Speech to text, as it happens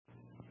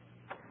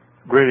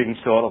Greetings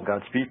to all of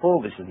God's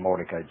people. This is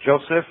Mordecai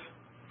Joseph,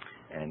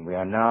 and we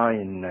are now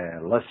in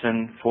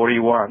lesson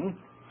 41.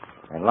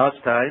 And last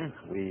time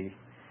we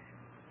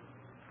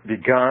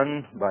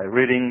began by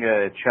reading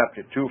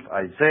chapter 2 of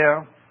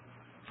Isaiah,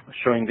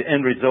 showing the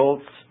end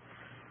results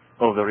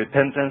of the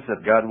repentance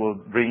that God will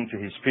bring to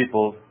His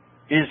people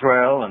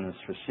Israel, and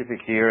specific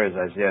here as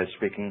Isaiah is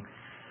speaking,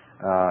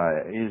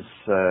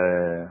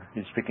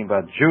 he's speaking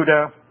about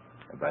Judah,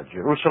 about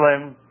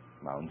Jerusalem,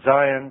 Mount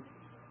Zion.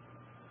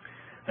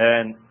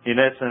 And in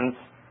essence,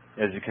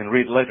 as you can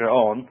read later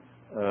on,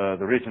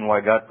 the reason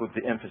why God put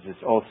the emphasis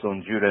also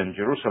on Judah and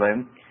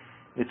Jerusalem,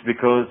 it's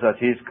because that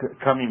He's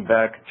coming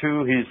back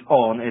to His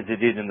own as He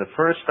did in the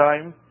first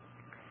time,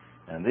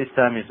 and this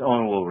time His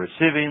own will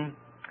receive Him.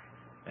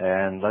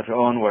 And later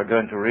on we're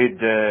going to read,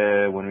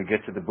 when we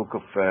get to the book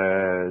of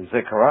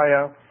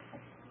Zechariah,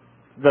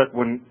 that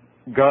when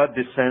God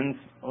descends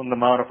on the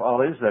Mount of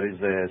Olives, that is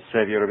the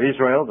Savior of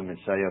Israel, the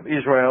Messiah of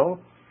Israel,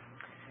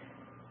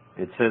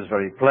 it says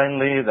very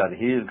plainly that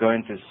He is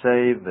going to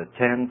save the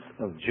tenth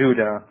of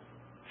Judah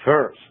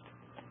first.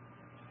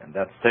 And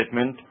that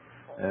statement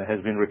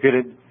has been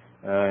repeated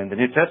in the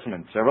New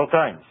Testament several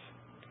times.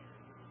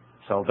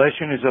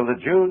 Salvation is of the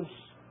Jews,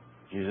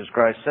 Jesus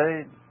Christ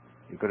said.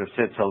 He could have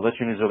said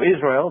salvation is of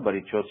Israel, but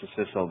He chose to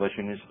say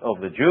salvation is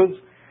of the Jews,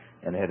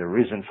 and had a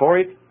reason for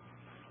it.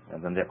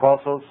 And then the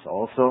apostles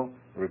also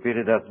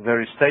repeated that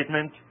very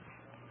statement,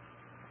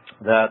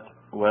 that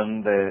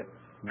when the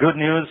good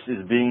news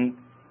is being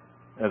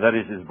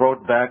is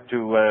brought back to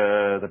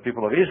the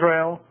people of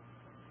Israel,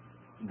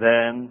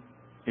 then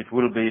it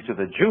will be to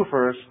the Jew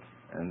first,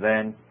 and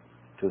then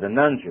to the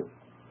non-Jew.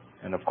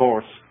 And of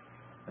course,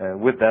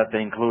 with that they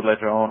include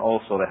later on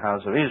also the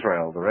house of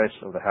Israel, the rest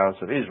of the house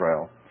of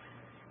Israel.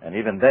 And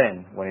even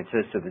then, when it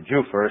says to the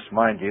Jew first,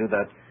 mind you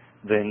that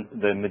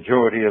the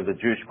majority of the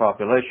Jewish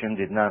population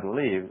did not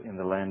live in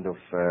the land of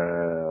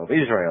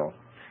Israel.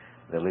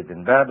 They lived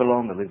in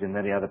Babylon, they lived in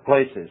many other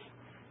places.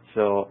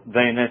 So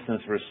they, in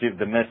essence, received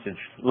the message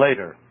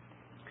later.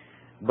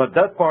 But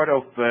that part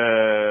of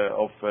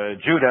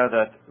Judah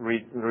that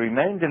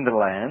remained in the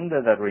land,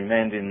 that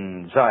remained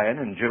in Zion,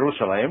 in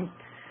Jerusalem,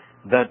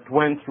 that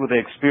went through the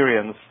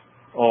experience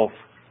of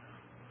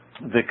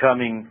the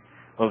coming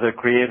of their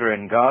Creator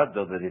and God,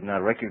 though they did not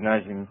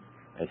recognize Him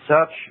as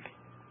such,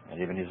 and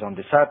even His own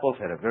disciples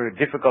had a very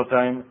difficult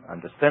time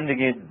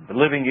understanding it,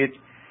 believing it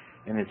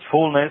in its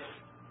fullness.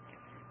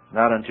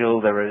 Not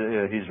until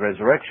His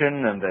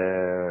resurrection and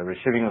the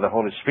receiving of the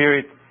Holy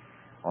Spirit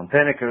on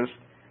Pentecost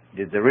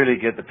did they really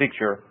get the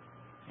picture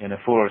in a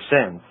fuller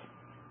sense.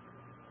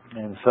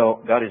 And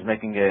so God is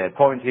making a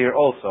point here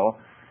also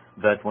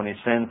that when He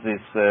sends this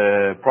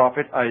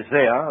prophet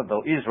Isaiah,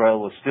 though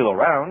Israel was still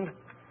around,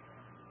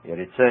 yet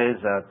it says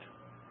that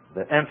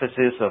the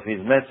emphasis of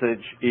His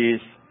message is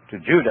to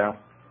Judah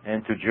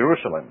and to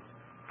Jerusalem.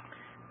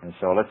 And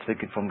so let's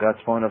take it from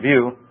God's point of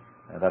view.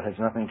 That has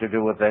nothing to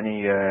do with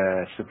any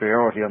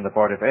superiority on the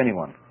part of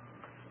anyone.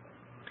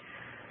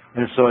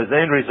 And so as the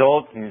end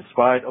result, in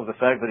spite of the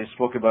fact that He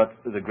spoke about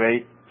the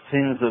great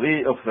sins of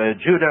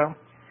Judah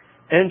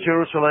and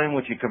Jerusalem,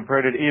 which He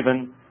compared it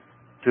even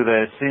to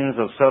the sins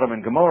of Sodom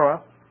and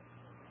Gomorrah,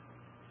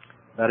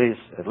 that is,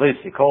 at least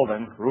He called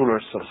them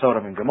rulers of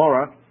Sodom and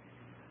Gomorrah,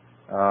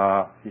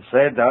 He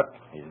said that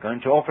He's going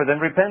to offer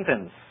them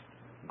repentance,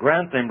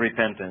 grant them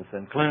repentance,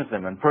 and cleanse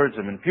them, and purge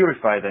them, and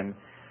purify them,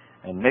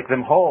 and make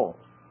them whole,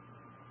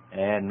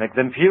 and make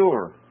them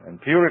pure,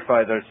 and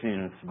purify their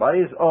sins by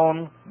His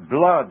own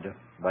blood,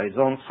 by His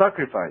own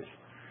sacrifice.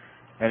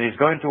 And He's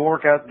going to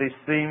work out this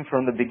theme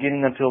from the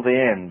beginning until the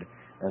end.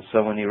 And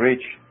so when you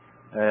reach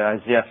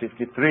Isaiah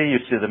 53, you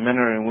see the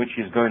manner in which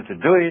He's going to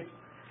do it,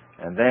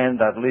 and then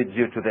that leads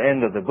you to the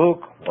end of the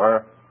book,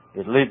 where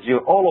it leads you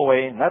all the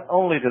way, not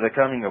only to the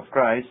coming of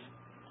Christ,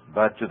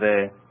 but to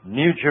the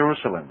New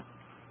Jerusalem,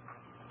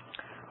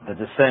 the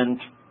descent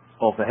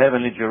of the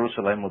heavenly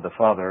Jerusalem with the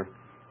Father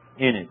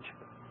in it.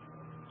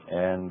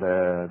 And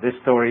this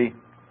story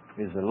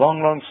is a long,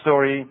 long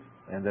story,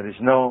 and there is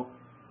no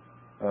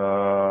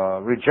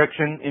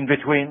rejection in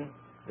between.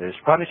 There is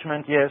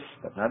punishment, yes,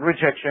 but not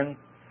rejection.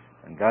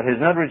 And God has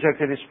not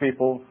rejected His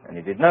people, and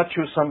He did not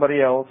choose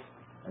somebody else,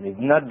 and He did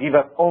not give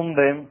up on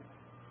them.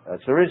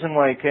 That's the reason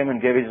why He came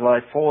and gave His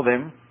life for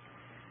them.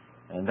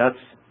 And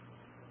that's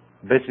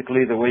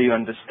basically the way you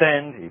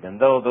understand, even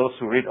though those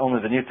who read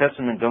only the New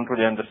Testament don't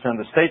really understand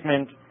the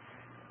statement,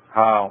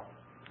 how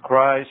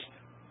Christ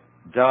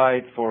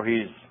died for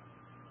His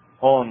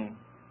own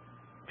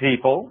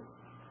people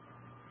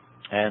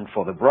and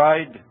for the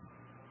bride,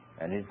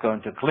 and He's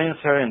going to cleanse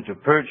her and to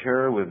purge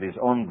her with His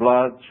own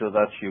blood so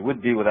that she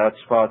would be without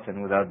spot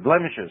and without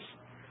blemishes.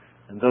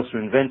 And those who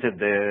invented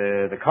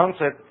the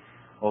concept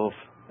of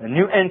a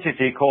new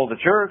entity called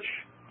the church,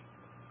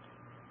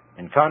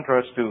 in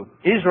contrast to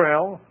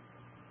Israel,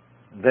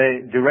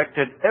 they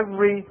directed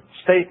every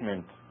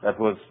statement that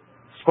was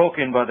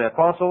spoken by the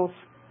apostles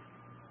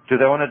to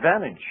their own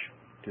advantage,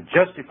 to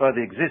justify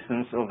the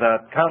existence of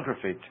that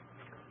counterfeit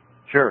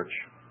church.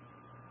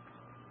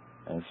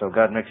 And so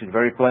God makes it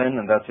very plain,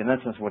 and that's in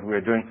essence what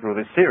we're doing through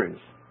this series.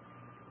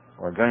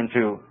 We're going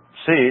to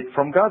see it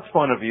from God's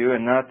point of view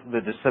and not the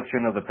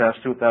deception of the past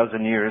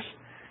 2,000 years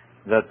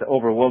that the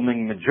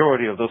overwhelming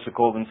majority of those who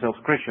call themselves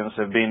Christians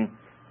have been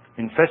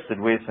infested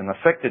with and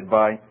affected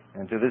by,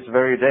 and to this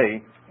very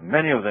day,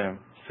 many of them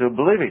still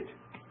believe it,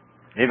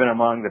 even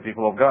among the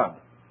people of God.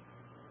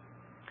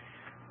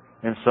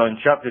 And so in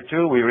chapter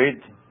 2 we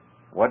read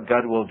what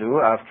God will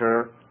do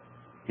after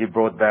He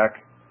brought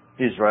back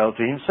Israel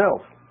to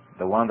Himself,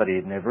 the one that He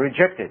had never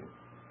rejected.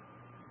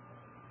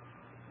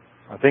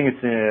 I think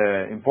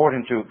it's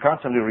important to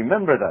constantly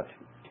remember that,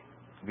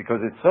 because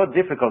it's so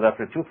difficult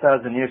after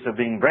 2,000 years of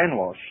being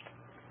brainwashed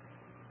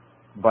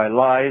by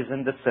lies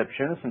and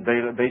deceptions, and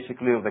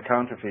basically of the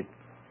counterfeit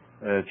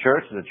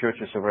church, the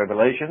churches of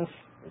Revelations.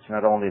 It's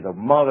not only the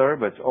mother,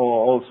 but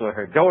also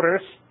her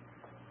daughters,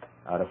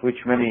 out of which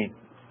many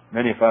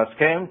of us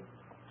came,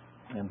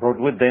 and brought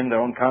with them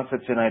their own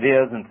concepts and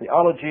ideas and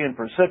theology and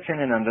perception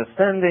and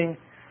understanding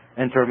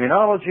and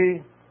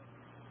terminology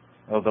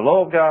of the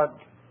law of God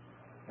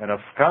and of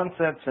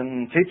concepts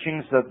and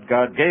teachings that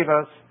God gave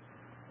us,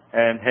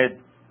 and had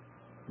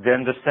the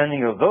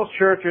understanding of those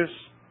churches,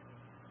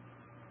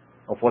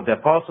 of what the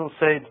apostles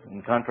said,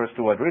 in contrast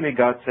to what really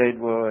God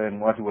said and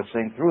what He was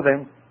saying through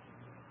them.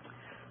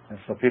 And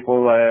so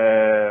people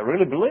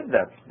really believe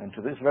that. And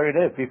to this very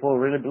day, people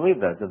really believe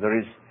that there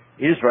is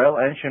Israel,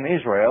 ancient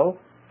Israel,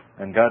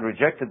 and God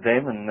rejected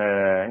them, and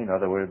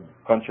there were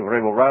a bunch of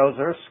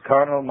rebel-rousers,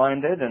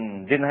 carnal-minded,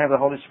 and didn't have the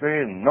Holy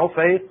Spirit, and no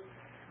faith,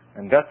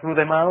 and God threw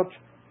them out.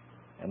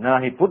 And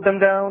now He put them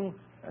down,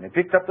 and He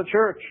picked up the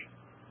church.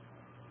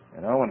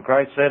 When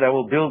Christ said, "I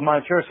will build my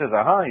church," says,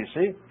 aha, you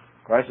see,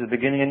 Christ is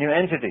beginning a new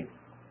entity.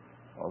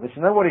 Well, this is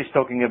not what He's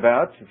talking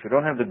about. If you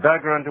don't have the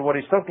background to what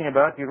He's talking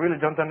about, you really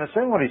don't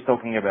understand what He's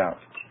talking about.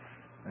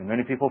 And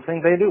many people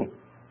think they do.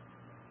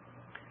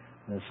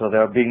 And so they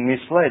are being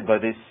misled by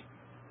this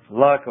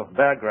lack of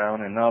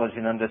background and knowledge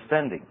and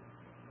understanding.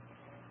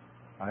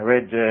 I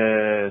read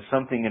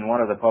something in one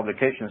of the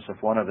publications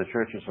of one of the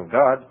churches of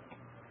God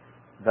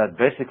that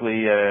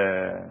basically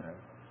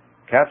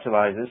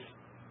capsulizes,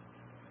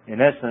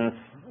 in essence,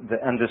 the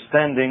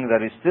understanding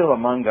that is still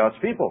among God's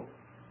people.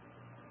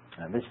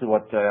 And this is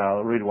what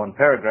I'll read one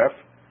paragraph.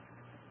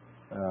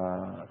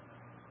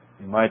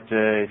 You might,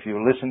 if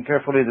you listen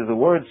carefully to the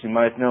words, you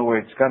might know where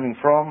it's coming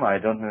from. I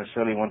don't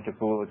necessarily want to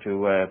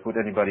put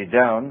anybody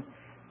down,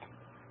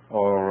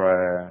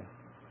 or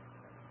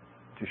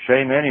to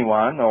shame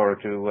anyone, or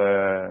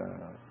to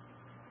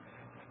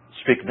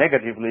speak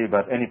negatively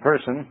about any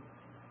person.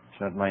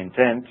 It's not my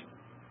intent,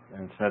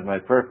 and it's not my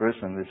purpose,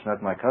 and it's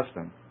not my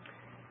custom.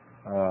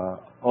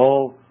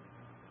 All,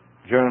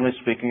 generally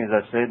speaking,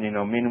 as I said,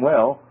 mean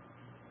well,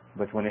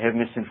 but when you have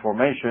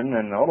misinformation,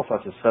 and all of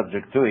us are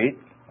subject to it,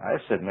 I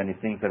said many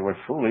things that were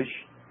foolish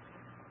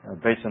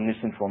based on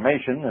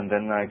misinformation, and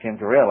then I came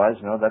to realize,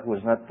 that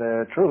was not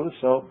true.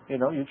 So,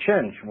 you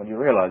change when you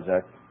realize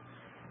that.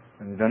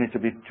 And you don't need to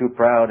be too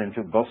proud and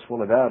too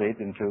boastful about it,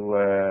 and too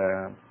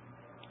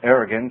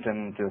arrogant,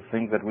 and to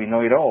think that we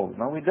know it all.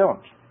 No, we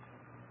don't.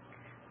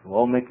 We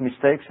all make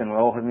mistakes, and we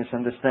all have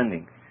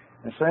misunderstanding.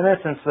 And so in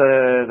essence,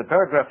 the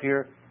paragraph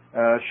here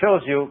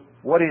shows you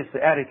what is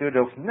the attitude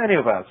of many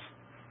of us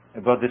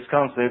about this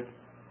concept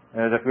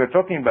that we are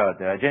talking about,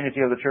 the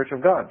identity of the Church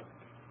of God.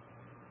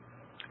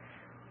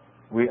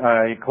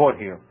 I quote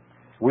here,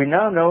 "We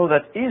now know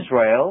that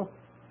Israel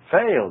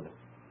failed."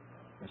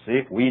 You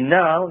see, we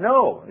now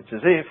know. It's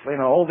as if,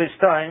 all this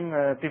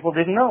time people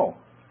didn't know.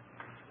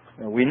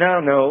 We now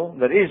know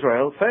that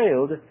Israel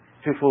failed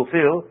to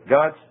fulfill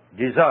God's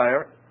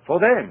desire for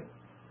them.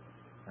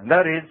 And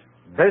that is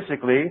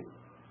basically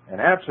an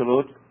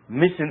absolute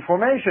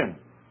misinformation.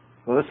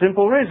 For the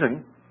simple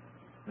reason,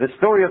 the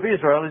story of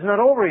Israel is not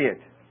over yet.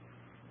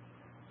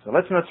 So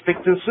let's not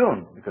speak too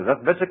soon, because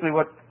that's basically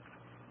what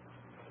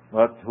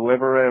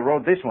whoever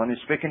wrote this one is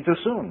speaking too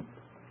soon.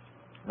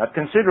 Not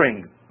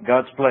considering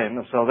God's plan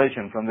of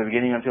salvation from the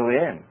beginning until the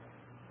end.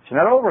 It's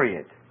not over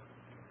yet.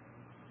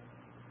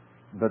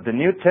 But the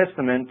New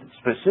Testament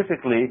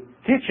specifically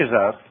teaches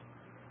us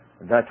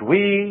that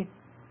we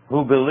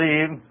who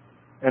believe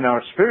and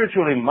are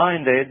spiritually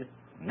minded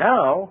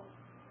now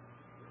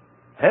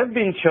have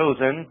been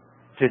chosen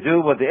to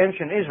do what the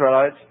ancient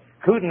Israelites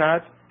could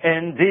not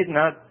and did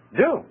not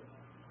do.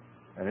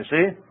 And you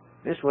see,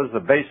 this was the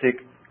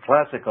basic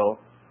classical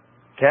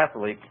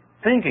Catholic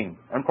thinking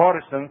and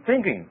Protestant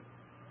thinking.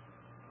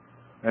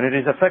 And it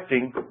is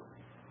affecting,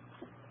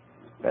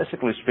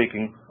 basically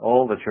speaking,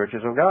 all the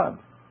churches of God.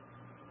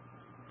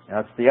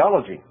 That's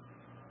theology.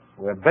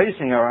 We're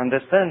basing our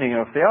understanding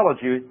of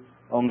theology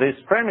on this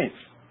premise.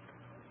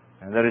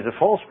 And that is a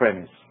false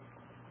premise.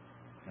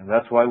 And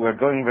that's why we're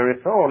going very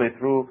thoroughly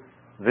through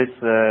this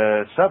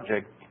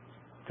subject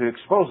to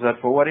expose that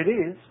for what it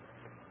is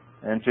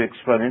and to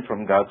explain it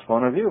from God's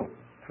point of view,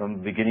 from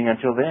the beginning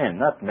until the end,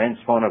 not man's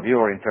point of view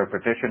or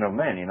interpretation of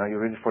man. You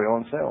read it for your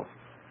own self.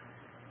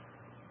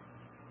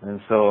 And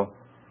so,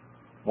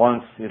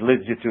 once it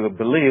leads you to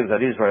believe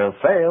that Israel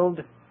failed,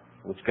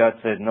 which God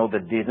said, no, they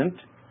didn't,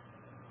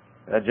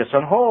 They're just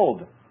on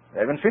hold. They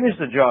haven't finished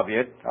the job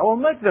yet. I will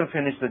make them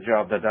finish the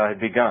job that I have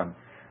begun.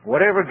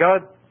 Whatever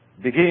God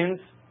begins,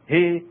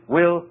 He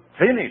will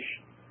finish.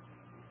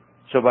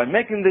 So by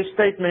making this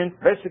statement,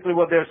 basically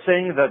what they're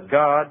saying is that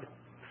God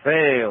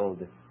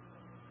failed.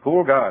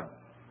 Poor God.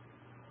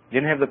 He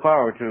didn't have the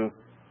power to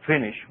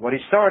finish what He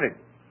started.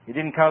 He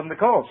didn't count the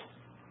cost.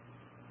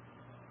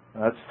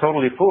 That's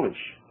totally foolish.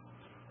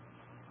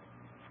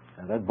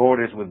 And that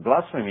borders with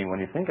blasphemy when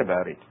you think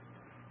about it,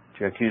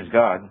 to accuse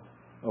God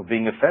of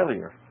being a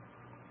failure.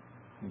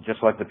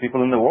 Just like the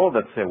people in the world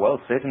that say, well,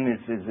 Satan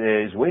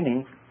is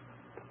winning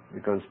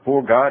because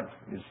poor God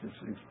is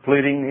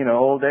pleading,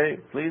 all day,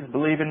 please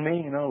believe in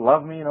me,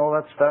 love me and all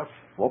that stuff,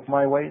 walk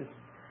my ways.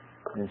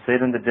 And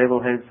Satan, the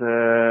devil,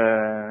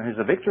 has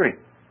a victory.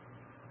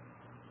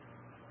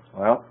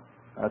 Well,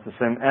 that's the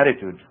same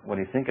attitude when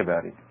you think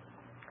about it.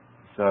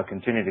 So I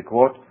continue to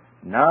quote,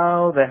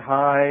 now the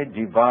high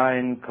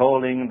divine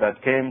calling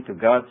that came to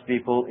God's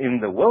people in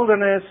the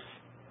wilderness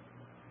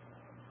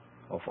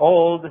of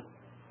old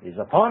is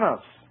upon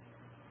us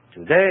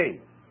today.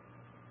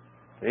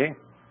 See?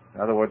 In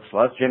other words,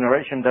 last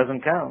generation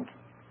doesn't count.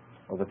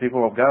 Or the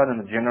people of God and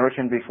the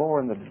generation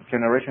before,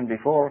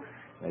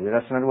 maybe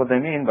that's not what they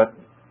mean, but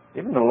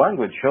even the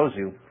language shows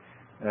you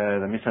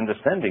the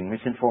misunderstanding,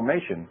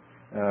 misinformation,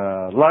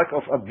 lack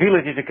of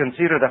ability to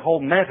consider the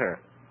whole matter.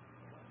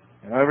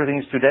 Everything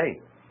is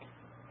today.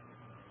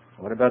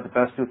 What about the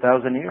past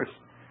 2,000 years?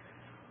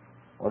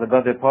 What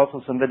about the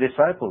apostles and the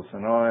disciples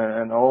and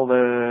all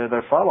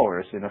their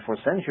followers, for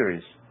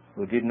centuries,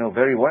 who did know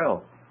very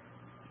well?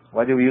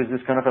 Why do we use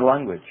this kind of a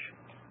language?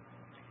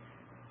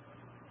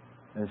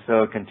 And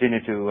so continue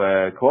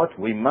to quote,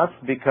 we must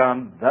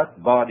become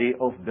that body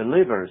of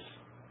believers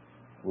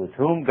with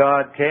whom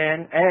God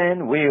can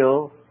and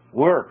will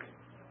work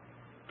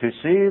to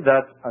see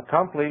that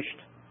accomplished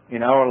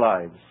in our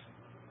lives.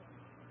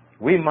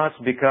 We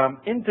must become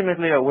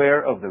intimately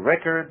aware of the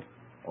record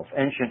of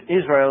ancient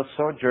Israel's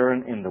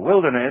sojourn in the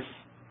wilderness.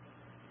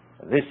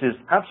 This is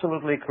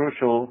absolutely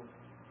crucial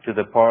to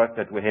the part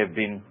that we have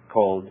been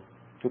called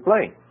to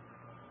play.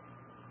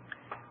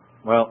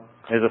 Well,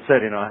 as I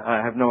said,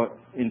 I have no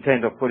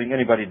intent of putting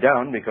anybody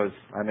down because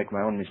I make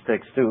my own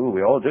mistakes too.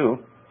 We all do.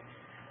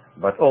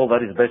 But all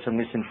that is based on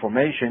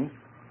misinformation,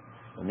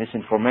 the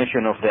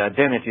misinformation of the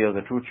identity of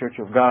the true Church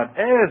of God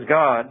as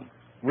God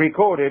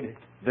recorded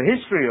the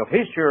history of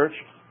His church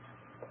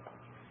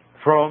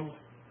from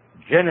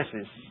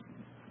Genesis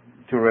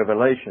to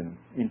Revelation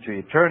into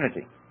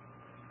eternity.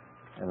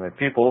 And the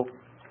people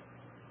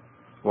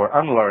were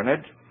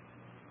unlearned,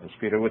 as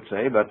Peter would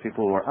say, but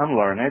people were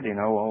unlearned.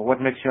 Well,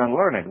 what makes you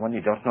unlearned? When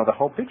you don't know the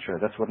whole picture,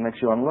 that's what makes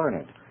you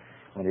unlearned.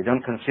 When you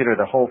don't consider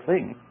the whole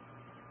thing,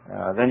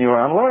 then you're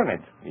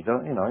unlearned. You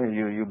don't,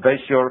 you base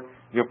your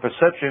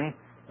perception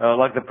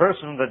like the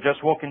person that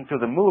just walked into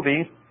the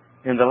movie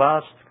in the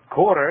last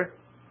quarter,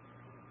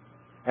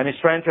 and he's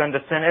trying to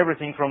understand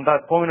everything from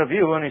that point of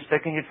view, and he's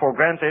taking it for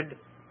granted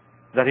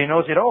that he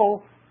knows it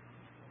all,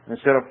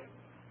 instead of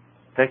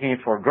taking it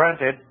for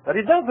granted that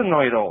he doesn't know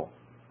it all,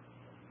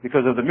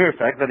 because of the mere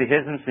fact that he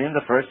hasn't seen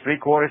the first 3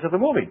 quarters of the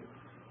movie.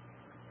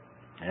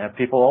 And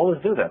people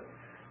always do that.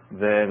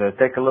 They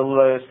take a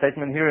little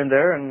statement here and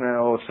there,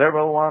 or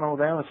several, one of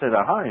them, and say,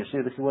 aha, you see,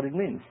 this is what it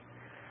means.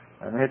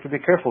 And we have to be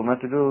careful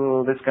not to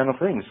do this kind of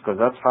things, because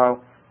that's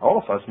how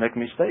all of us make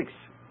mistakes.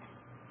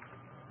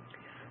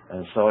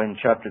 And so in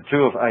chapter 2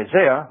 of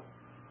Isaiah,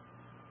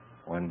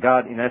 when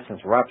God, in essence,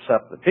 wraps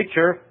up the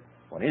picture,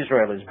 when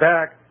Israel is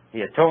back,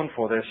 He atoned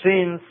for their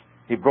sins,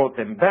 He brought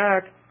them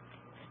back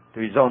to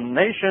His own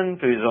nation,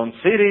 to His own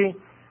city,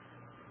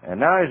 and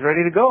now He's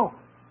ready to go.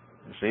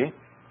 You see?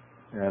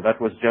 That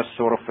was just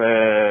sort of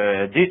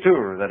a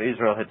detour that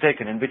Israel had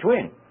taken in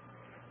between.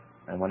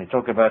 And when you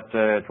talk about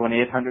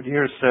 2,800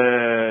 years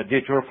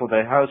detour for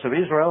the house of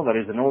Israel, that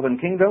is the northern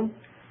kingdom,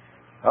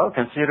 well,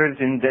 consider it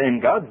in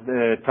God's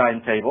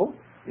timetable.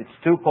 It's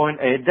 2.8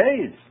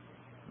 days.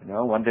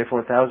 1 day for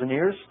 1,000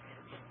 years.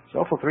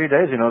 So for 3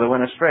 days, they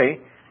went astray.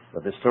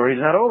 But the story is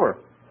not over.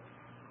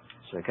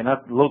 So you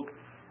cannot look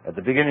at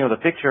the beginning of the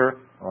picture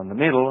or in the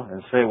middle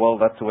and say, well,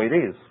 that's the way it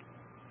is.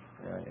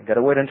 You got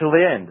to wait until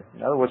the end.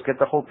 In other words, get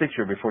the whole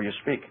picture before you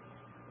speak.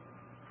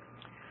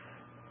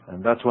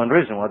 And that's one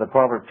reason why the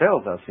proverb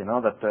tells us,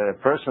 that the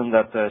person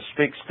that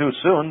speaks too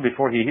soon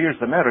before he hears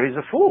the matter is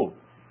a fool.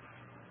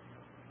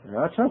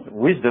 It's not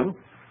wisdom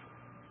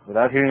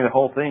without hearing the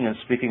whole thing and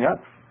speaking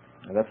up.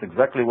 And that's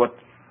exactly what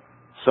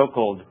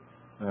so-called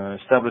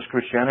established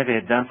Christianity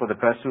had done for the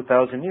past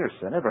 2,000 years.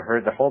 They never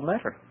heard the whole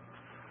matter.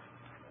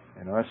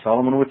 As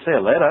Solomon would say,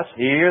 let us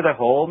hear the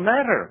whole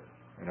matter.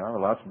 The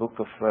last book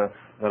of,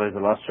 that is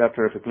the last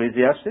chapter of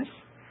Ecclesiastes.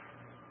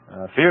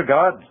 Fear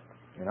God.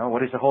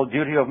 What is the whole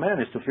duty of man?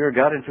 Is to fear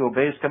God and to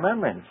obey His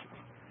commandments.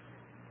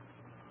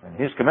 And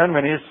His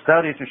commandment is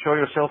study to show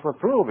yourself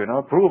approved.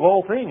 Prove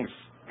all things.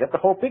 Get the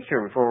whole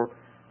picture before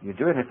you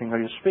do anything or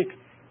you speak.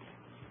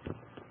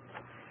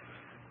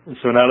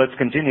 So now let's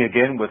continue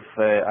again with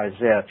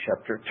Isaiah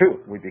chapter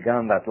 2. We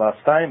began that last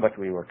time, but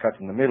we were cut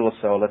in the middle,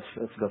 so let's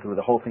go through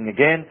the whole thing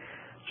again.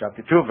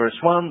 chapter 2, verse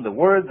 1, the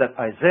word that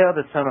Isaiah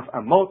the son of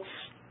Amoz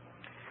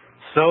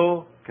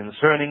saw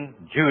concerning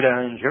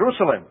Judah and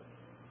Jerusalem.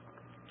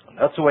 And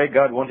that's the way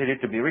God wanted it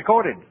to be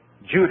recorded,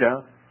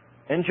 Judah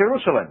and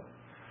Jerusalem.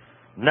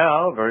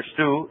 Now, verse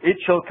 2, it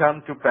shall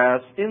come to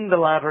pass in the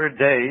latter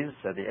days,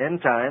 at the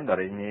end time, that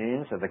it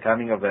means at the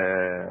coming of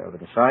the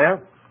Messiah,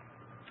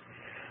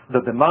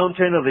 that the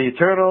mountain of the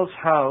Eternal's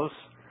house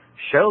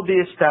shall be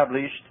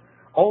established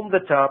on the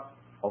top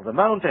of the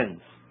mountains,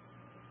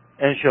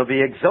 and shall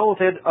be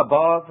exalted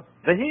above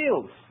the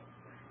hills,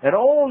 and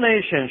all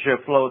nations shall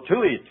flow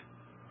to it.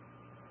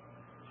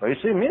 So you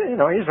see,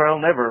 Israel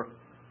never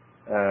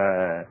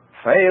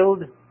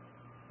failed.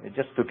 It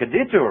just took a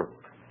detour,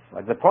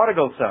 like the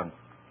prodigal son.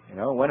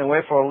 Went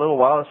away for a little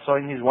while,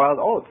 sowing his wild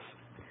oats.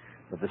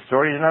 But the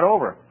story is not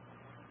over.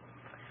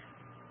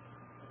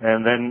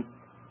 And then,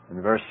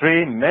 in verse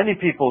 3, many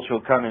people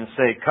shall come and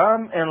say,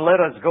 come and let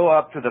us go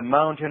up to the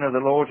mountain of the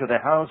Lord, to the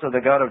house of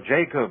the God of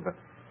Jacob.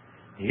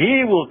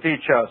 He will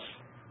teach us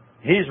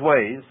His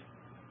ways,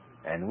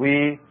 and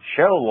we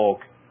shall walk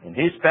in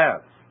His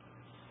paths.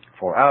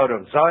 For out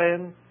of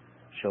Zion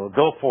shall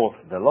go forth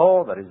the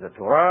law, that is the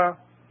Torah,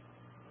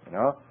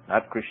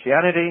 not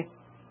Christianity,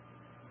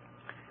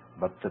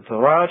 but the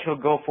Torah shall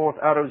go forth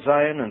out of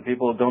Zion, and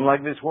people who don't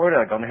like this word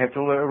are going to have to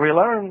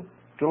relearn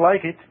to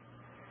like it,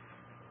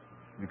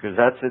 because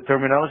that's the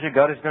terminology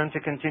God is going to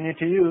continue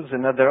to use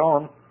and not their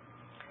own.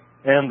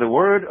 And the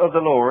word of the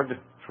Lord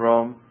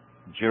from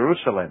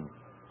Jerusalem.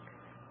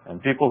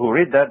 And people who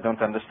read that don't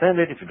understand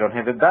it if you don't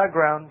have a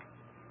background.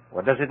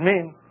 What does it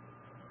mean?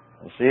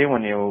 You see,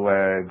 when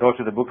you go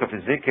to the book of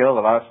Ezekiel,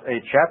 the last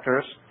 8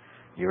 chapters,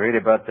 you read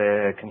about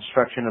the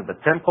construction of the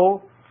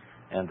temple,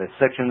 and the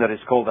section that is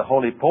called the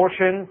holy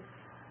portion,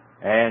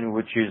 and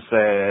which is,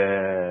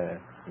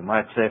 you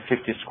might say,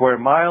 50 square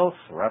miles,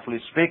 roughly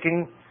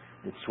speaking.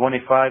 It's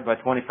 25 by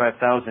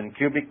 25,000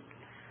 cubic.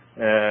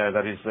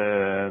 That is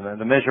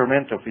the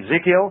measurement of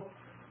Ezekiel.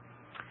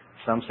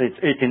 Some say it's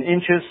 18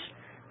 inches,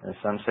 and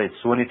some say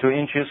it's 22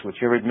 inches,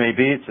 whichever it may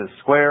be. It's a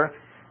square,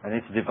 and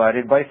it's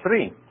divided by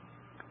 3.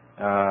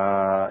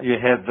 You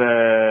have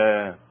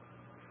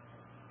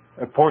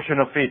a portion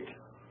of it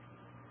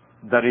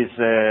that is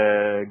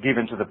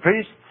given to the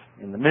priest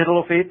in the middle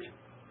of it,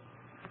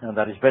 and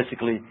that is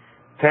basically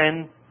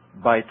 10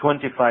 by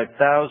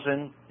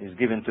 25,000 is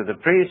given to the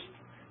priest.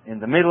 In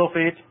the middle of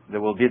it,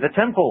 there will be the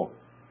temple.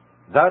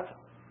 That's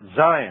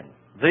Zion.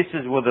 This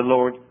is where the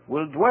Lord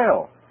will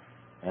dwell.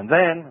 And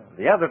then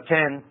the other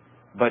 10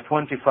 by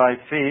 25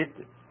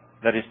 feet,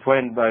 that is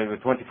 20 by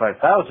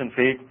 25,000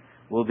 feet,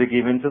 will be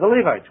given to the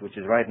Levites, which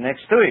is right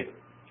next to it.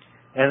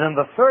 And then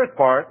the third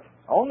part,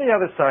 on the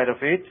other side of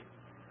it,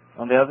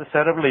 on the other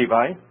side of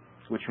Levi,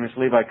 which means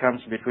Levi comes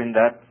between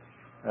that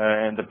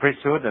and the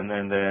priesthood and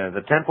then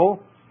the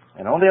temple,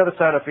 and on the other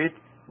side of it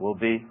will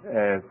be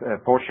a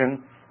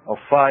portion of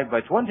 5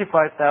 by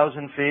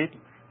 25,000 feet,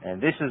 and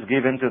this is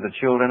given to the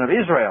children of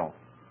Israel,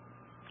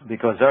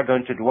 because they're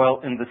going to dwell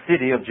in the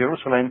city of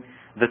Jerusalem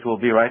that will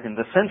be right in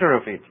the center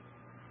of it.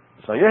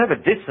 So you have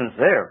a distance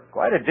there,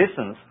 quite a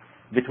distance,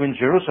 between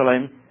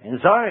Jerusalem and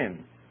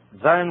Zion.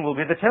 Zion will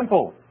be the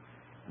temple,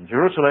 and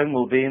Jerusalem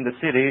will be in the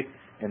city,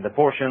 in the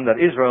portion that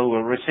Israel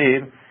will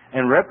receive,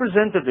 and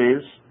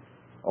representatives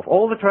of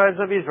all the tribes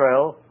of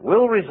Israel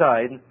will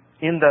reside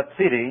in that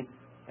city,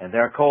 and they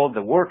are called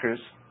the workers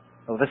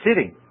of the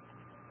city.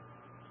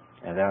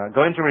 And they are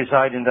going to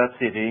reside in that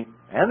city,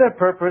 and their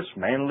purpose,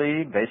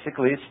 mainly,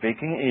 basically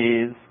speaking,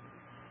 is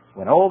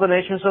when all the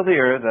nations of the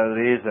earth, that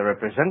is, the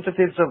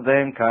representatives of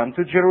them, come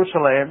to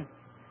Jerusalem,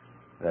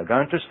 they're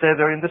going to stay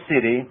there in the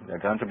city,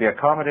 they're going to be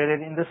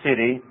accommodated in the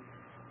city,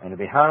 and to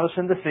be housed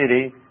in the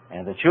city,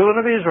 and the children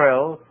of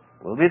Israel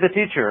will be the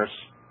teachers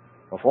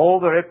of all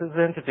the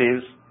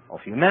representatives of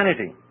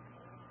humanity.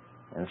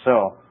 And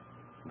so,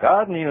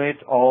 God knew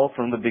it all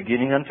from the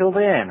beginning until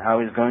the end,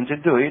 how He's going to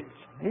do it.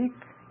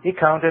 He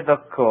counted the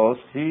cost.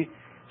 He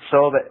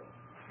saw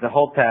the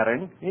whole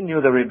pattern. He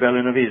knew the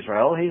rebellion of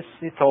Israel.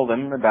 He told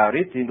them about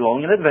it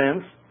long in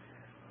advance.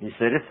 He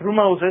said it through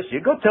Moses. You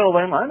go tell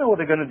them, I know what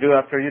they're going to do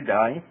after you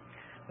die.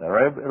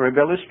 They're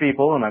rebellious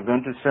people, and I'm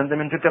going to send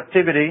them into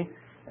captivity,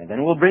 and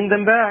then we'll bring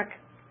them back.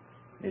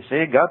 You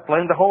see, God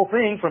planned the whole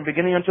thing from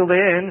beginning until the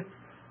end,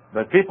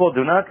 but people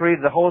do not read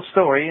the whole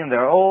story, and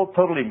they're all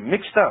totally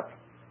mixed up.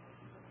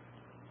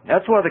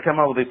 That's why they come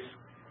up with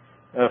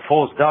these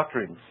false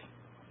doctrines.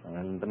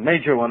 And the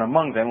major one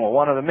among them, or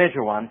one of the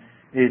major ones,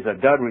 is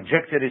that God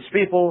rejected His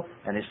people,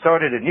 and He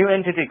started a new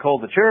entity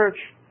called the church,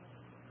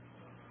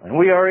 and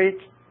we are it.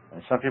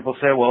 And some people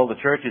say, well, the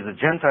church is a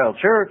Gentile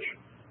church,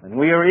 and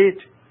we are it.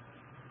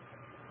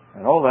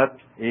 And all that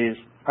is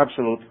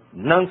absolute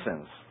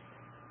nonsense.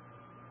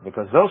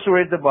 Because those who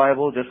read the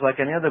Bible, just like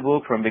any other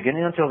book, from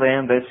beginning until the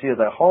end, they see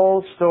the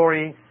whole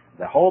story,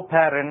 the whole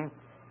pattern,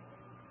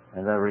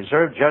 and they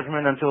reserve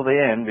judgment until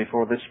the end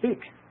before they speak.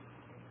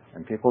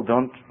 And people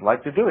don't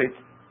like to do it.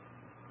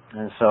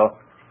 And so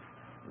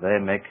they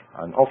make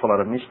an awful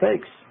lot of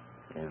mistakes.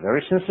 They're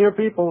very sincere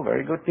people,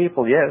 very good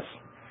people, yes.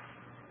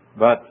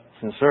 But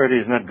sincerity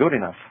is not good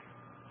enough.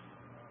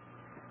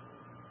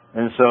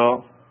 And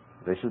so,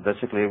 this is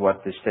basically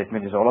what this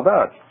statement is all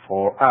about.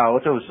 For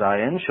out of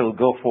Zion shall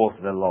go forth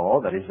the law,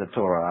 that is the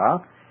Torah,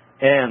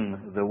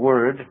 and the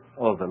word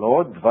of the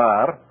Lord,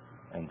 Dvar,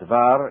 and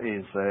Dvar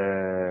is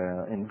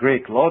in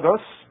Greek logos,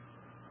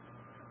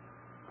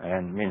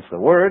 and means the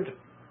word,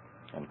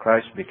 and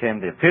Christ became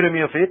the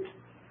epitome of it,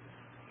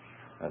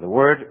 the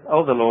word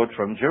of the Lord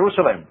from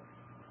Jerusalem.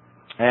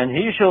 And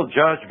he shall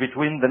judge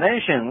between the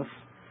nations,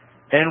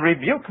 and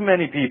rebuke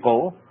many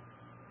people,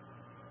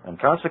 and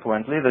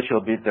consequently they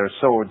shall beat their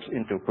swords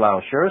into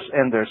plowshares,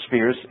 and their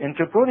spears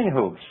into pruning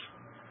hooks.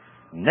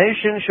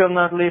 Nation shall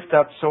not lift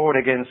up sword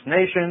against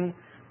nation,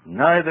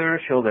 neither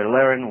shall they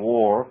learn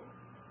war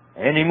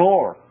any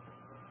more.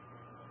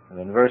 And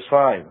then verse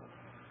 5,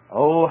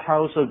 O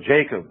house of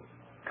Jacob,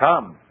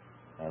 come,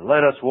 and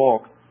let us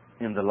walk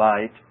in the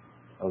light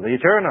of the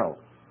eternal.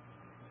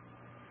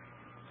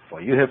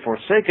 For you have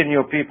forsaken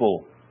your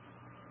people,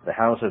 the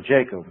house of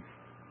Jacob,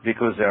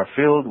 because they are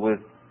filled with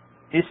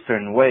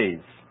eastern ways,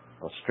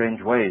 or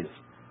strange ways.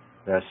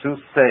 They are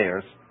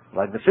soothsayers,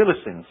 like the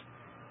Philistines.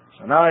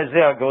 So now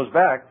Isaiah goes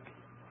back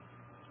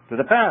to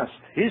the past,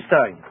 his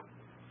time.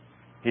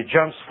 He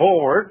jumps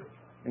forward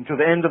into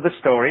the end of the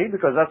story,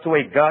 because that's the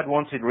way God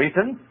wants it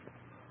written,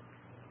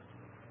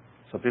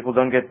 so people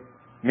don't get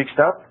mixed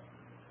up.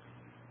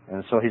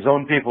 And so his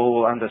own people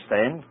will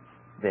understand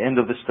the end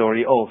of the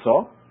story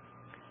also.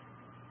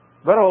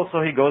 But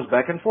also he goes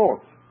back and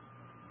forth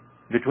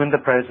between the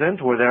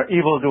present, where they are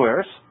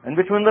evildoers, and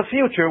between the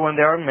future, when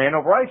they are men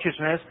of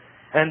righteousness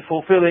and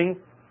fulfilling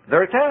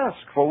their task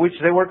for which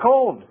they were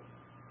called.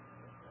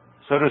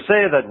 So to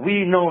say that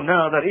we know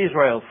now that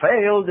Israel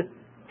failed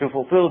to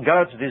fulfill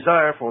God's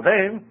desire for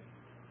them,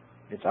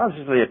 it's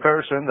obviously a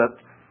person that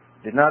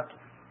did not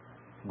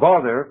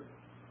bother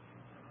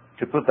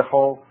to put the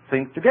whole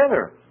thing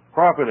together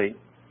properly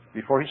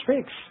before he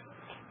speaks.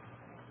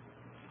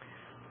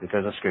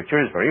 Because the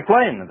Scripture is very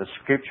plain. The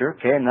Scripture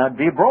cannot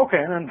be broken,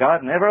 and God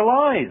never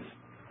lies.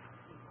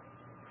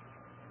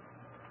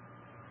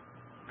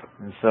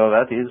 And so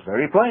that is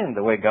very plain,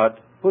 the way God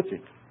puts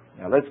it.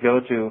 Now let's go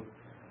to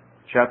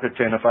chapter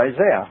 10 of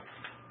Isaiah,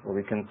 where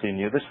we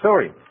continue the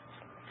story.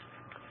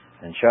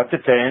 In chapter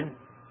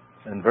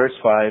 10, and verse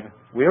 5,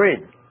 we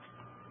read,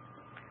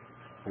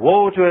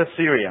 Woe to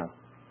Assyria,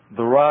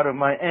 the rod of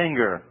my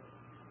anger,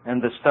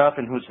 and the staff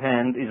in whose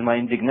hand is my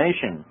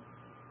indignation.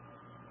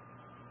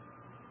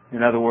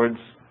 In other words,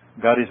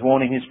 God is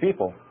warning his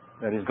people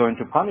that he's going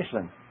to punish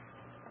them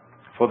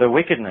for their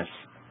wickedness.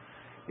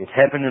 It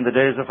happened in the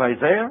days of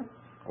Isaiah,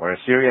 where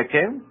Assyria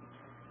came,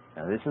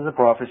 and this is a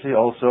prophecy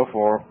also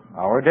for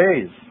our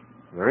days.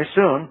 Very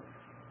soon,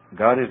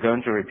 God is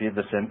going to repeat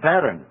the same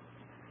pattern.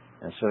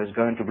 And so he's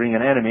going to bring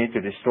an enemy to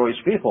destroy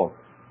his people.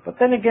 But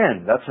then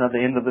again, that's not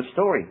the end of the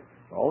story.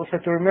 You always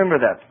have to remember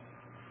that.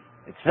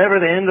 It's never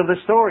the end of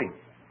the story.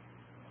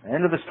 The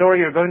end of the story,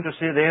 you're going to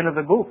see the end of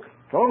the book.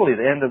 Totally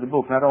the end of the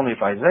book, not only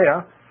of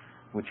Isaiah,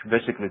 which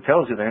basically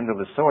tells you the end of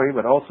the story,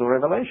 but also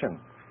Revelation.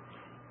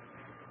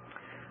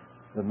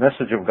 The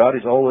message of God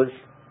is always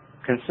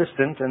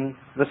consistent and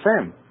the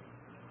same.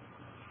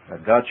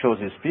 That God chose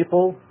his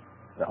people,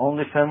 the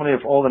only family of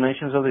all the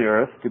nations of the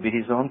earth, to be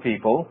his own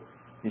people.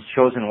 His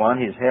chosen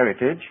one, his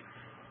heritage.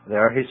 They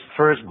are his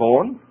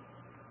firstborn,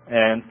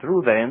 and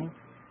through them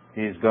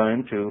he is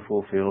going to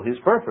fulfill his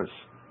purpose,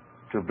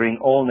 to bring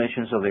all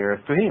nations of the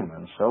earth to him.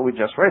 And so we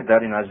just read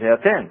that in Isaiah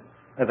 10.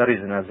 That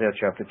is in Isaiah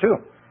chapter 2,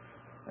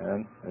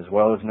 and as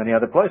well as many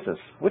other places.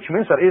 Which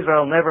means that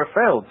Israel never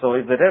failed. So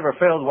if they'd ever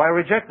failed, why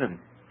reject them?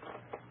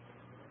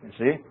 You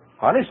see?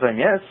 Punish them,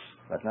 yes,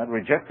 but not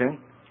reject them.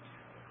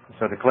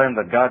 So to claim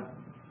that God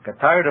got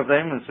tired of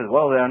them and said,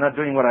 well, they are not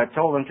doing what I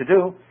told them to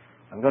do,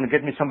 I'm going to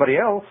get me somebody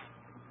else.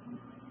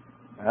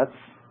 That's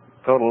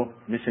total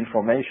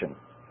misinformation,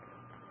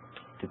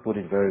 to put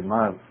it very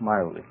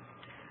mildly.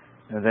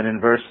 And then in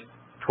verse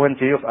 20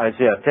 of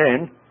Isaiah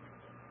 10,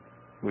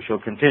 we shall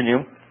continue.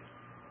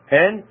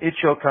 And it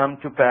shall come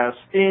to pass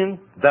in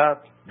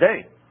that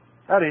day.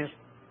 That is,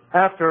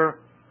 after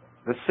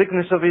the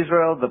sickness of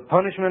Israel, the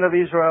punishment of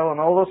Israel, and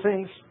all those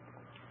things.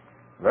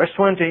 Verse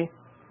 20,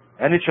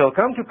 And it shall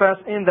come to pass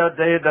in that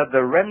day that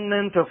the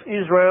remnant of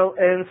Israel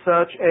and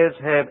such as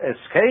have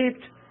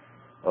escaped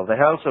of the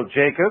house of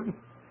Jacob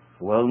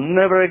will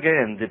never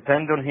again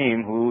depend on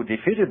him who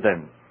defeated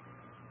them.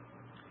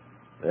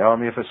 The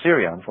army of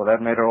Assyria, and for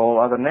that matter all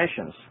other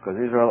nations, because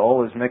Israel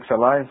always makes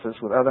alliances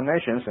with other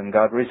nations, and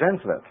God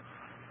resents that.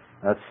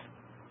 That's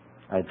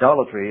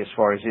idolatry as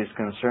far as he is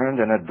concerned,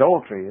 and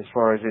adultery as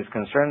far as he is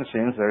concerned,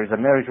 since there is a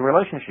marriage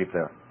relationship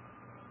there.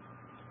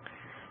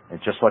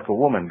 It's just like a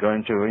woman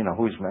going to,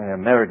 who's a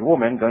married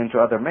woman going to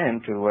other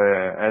men to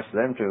ask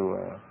them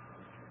to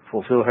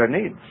fulfill her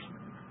needs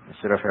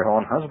instead of her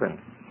own husband.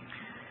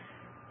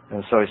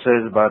 And so he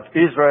says, but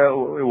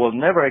Israel will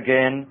never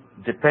again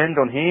depend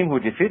on him who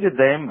defeated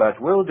them,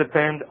 but will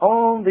depend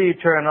on the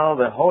eternal,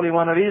 the Holy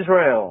One of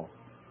Israel,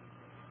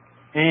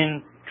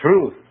 in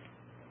truth.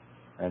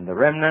 And the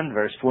remnant,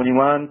 verse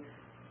 21,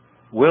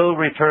 will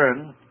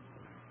return,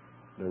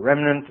 the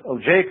remnant of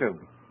Jacob,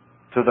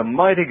 to the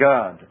mighty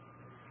God,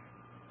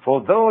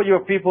 For though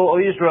your people, O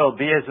Israel,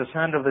 be as the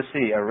sand of the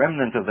sea, a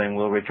remnant of them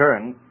will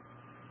return.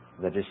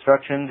 The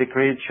destruction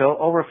decreed shall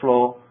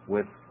overflow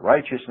with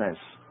righteousness.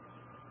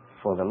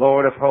 For the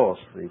Lord of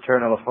hosts, the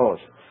eternal of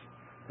hosts,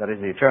 that is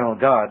the eternal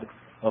God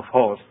of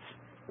hosts,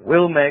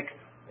 will make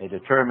a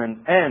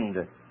determined end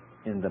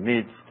in the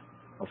midst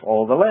of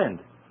all the land.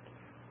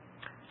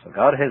 So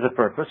God has a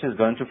purpose, He's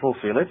going to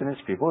fulfill it, and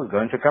His people is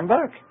going to come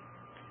back.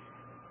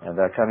 And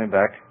they're coming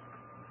back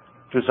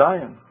to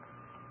Zion.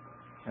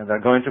 And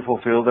they're going to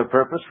fulfill their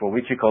purpose for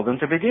which He called them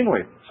to begin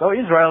with. So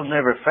Israel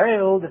never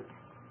failed.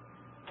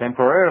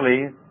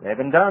 Temporarily, they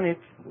haven't done it.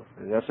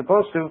 They're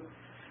supposed to.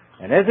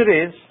 And as it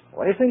is,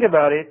 when you think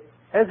about it,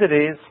 as it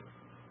is,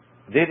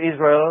 did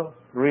Israel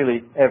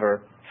really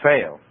ever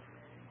fail?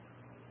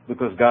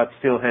 Because God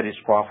still had His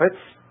prophets,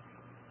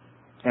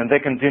 and they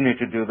continued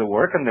to do the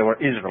work, and they were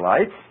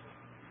Israelites.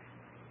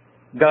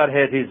 God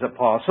had His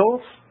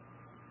apostles,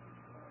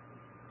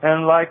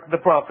 and like the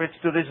prophets,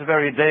 to this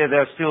very day,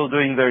 they're still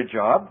doing their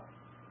job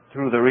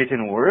through the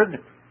written word.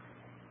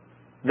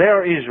 They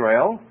are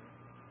Israel.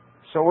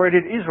 So where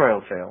did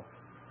Israel fail?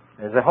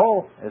 As a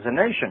whole, as a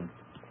nation,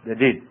 they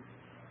did.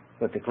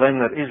 But to claim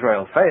that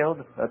Israel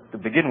failed, that to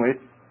begin with,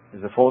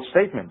 is a false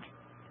statement.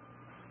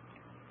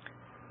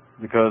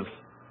 Because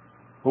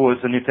who was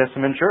the New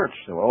Testament church?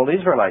 They were all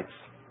Israelites.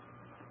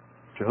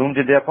 To whom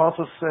did the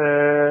apostles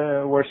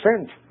were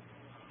sent?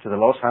 To the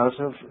lost house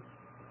of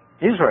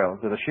Israel,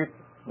 to the sheep,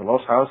 the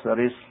lost house, that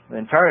is the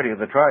entirety of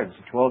the tribes,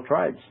 the 12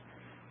 tribes.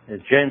 As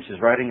James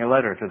is writing a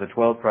letter to the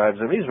 12 tribes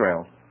of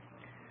Israel.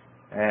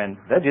 And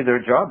they did their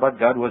job, but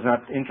God was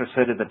not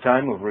interested at the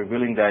time of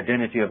revealing the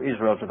identity of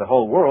Israel to the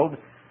whole world.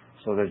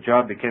 So their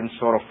job became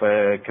sort of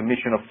a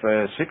commission of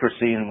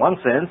secrecy in one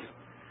sense.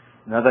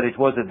 Not that it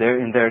was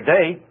in their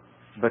day,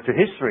 but to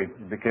history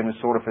it became a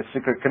sort of a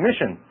secret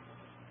commission.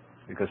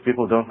 Because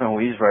people don't know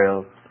who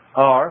Israel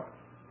are.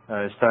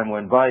 As time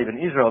went by, even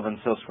Israel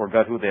themselves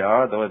forgot who they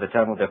are, though at the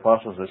time of the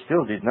apostles they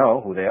still did know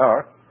who they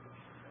are.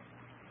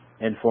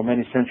 And for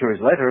many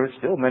centuries later,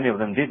 still many of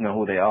them did know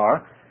who they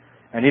are.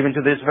 And even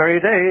to this very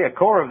day, a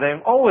core of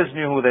them always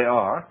knew who they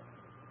are.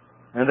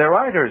 And their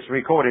writers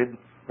recorded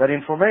that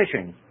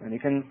information. And you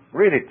can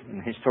read it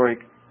in historic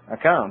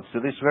accounts to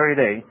this very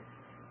day.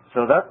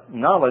 So that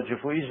knowledge of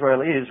who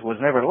Israel is was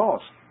never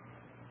lost.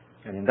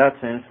 And in that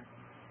sense,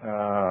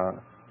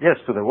 yes,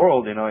 to the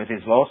world, it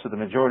is lost. To the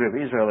majority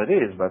of Israel it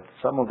is. But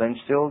some of them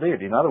still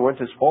did. In other words,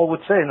 as Paul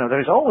would say,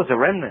 there is always a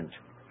remnant.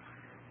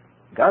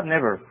 God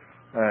never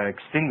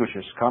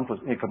extinguishes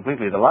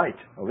completely the light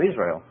of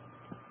Israel.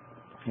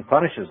 He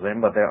punishes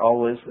them, but they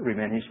always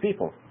remain His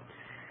people.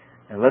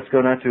 And let's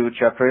go now to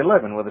chapter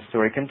 11, where the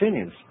story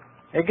continues.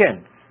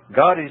 Again,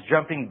 God is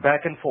jumping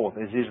back and forth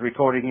as He's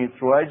recording it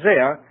through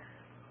Isaiah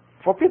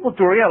for people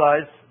to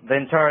realize the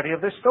entirety of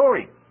the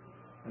story.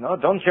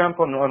 Don't jump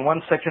on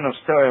one section of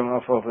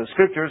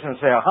scriptures and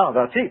say, aha,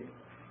 that's it.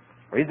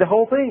 Read the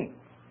whole thing.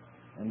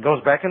 And it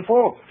goes back and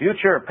forth.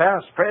 Future,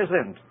 past,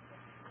 present.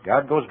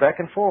 God goes back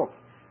and forth.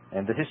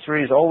 And the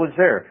history is always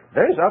there.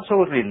 There is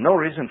absolutely no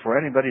reason for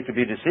anybody to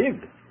be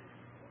deceived.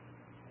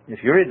 If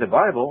you read the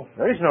Bible,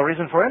 there is no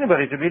reason for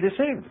anybody to be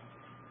deceived.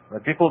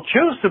 But people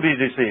choose to be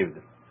deceived.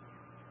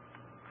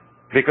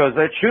 Because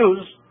they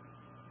choose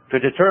to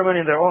determine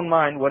in their own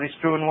mind what is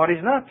true and what is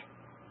not.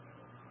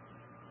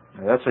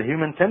 And that's a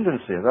human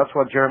tendency. That's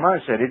what Jeremiah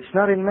said. It's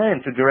not in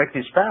man to direct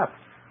his path.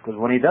 Because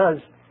when he does,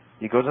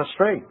 he goes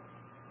astray.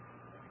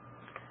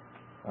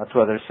 That's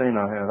what they're saying.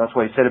 That's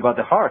what he said about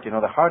the heart.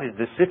 The heart is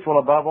deceitful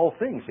above all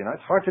things.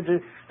 It's hard to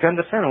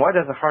understand. Why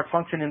does the heart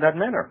function in that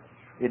manner?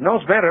 It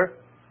knows better,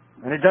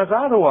 and it does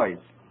otherwise.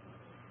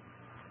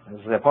 As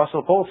the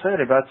Apostle Paul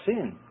said about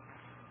sin.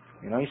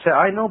 He said,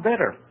 I know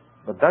better.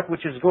 But that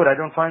which is good, I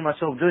don't find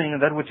myself doing,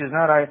 and that which is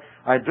not,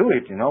 I do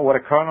it. What a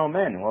carnal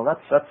man. Well,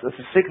 that's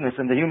a sickness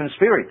in the human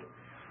spirit.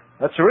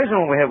 That's the reason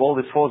why we have all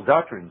these false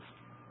doctrines.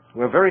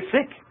 We're very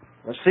sick.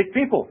 We're sick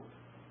people.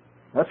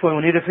 That's why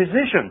we need a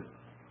physician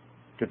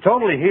to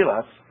totally heal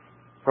us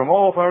from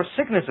all of our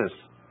sicknesses,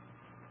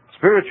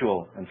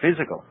 spiritual and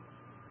physical.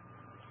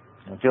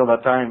 Until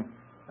that time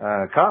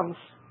comes,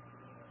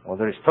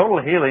 there is total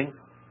healing,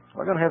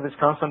 we're going to have these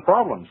constant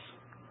problems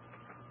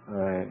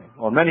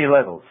on many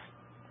levels.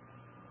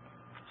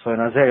 So in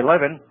Isaiah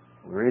 11,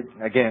 we read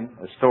again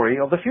a story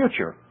of the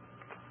future.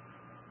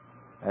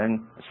 And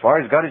as far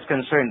as God is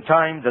concerned,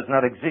 time does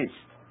not exist.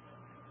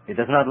 It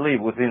does not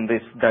live within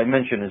this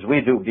dimension as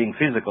we do, being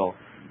physical,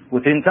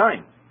 within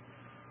time.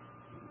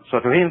 So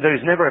to Him there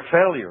is never a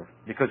failure,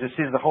 because He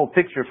sees the whole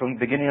picture from the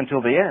beginning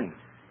until the end.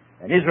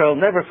 And Israel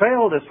never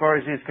failed as far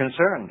as He is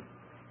concerned.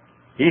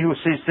 He who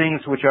sees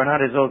things which are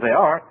not as though they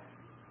are,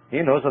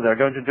 He knows that they're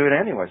going to do it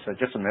anyway. So it's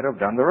just a matter of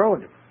down the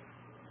road.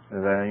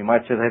 You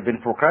might say they've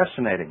been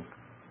procrastinating,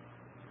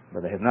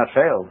 but they have not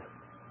failed.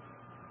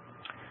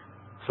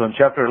 So in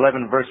chapter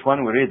 11, verse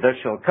 1, we read, There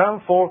shall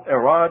come forth a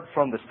rod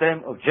from the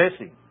stem of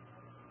Jesse,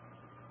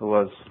 who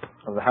was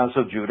of the house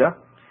of Judah,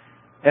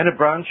 and a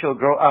branch shall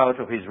grow out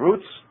of his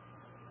roots.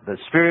 The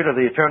Spirit of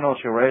the Eternal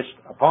shall rest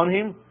upon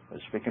him. We're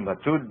speaking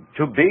about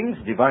two beings,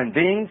 divine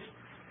beings,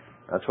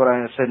 That's what I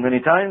have said many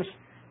times.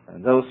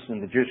 And those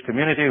in the Jewish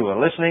community who are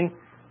listening,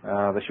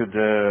 they should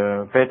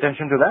pay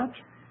attention to that.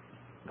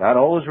 God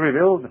always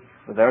revealed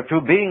that there are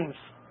two beings.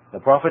 The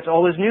prophets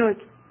always knew it.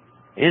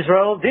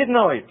 Israel did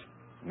know it.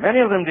 Many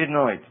of them did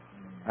know it.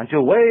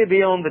 Until way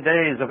beyond the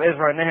days of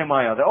Ezra and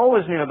Nehemiah, they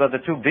always knew about the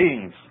two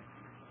beings,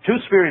 two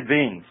spirit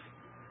beings.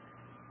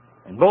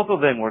 And both of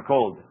them were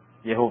called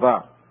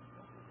Yehovah.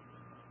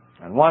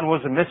 And one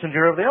was a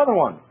messenger of the other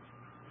one.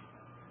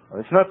 Well,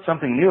 it's not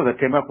something new that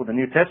came up with the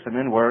New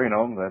Testament where,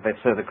 they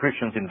say the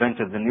Christians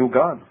invented the new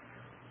God.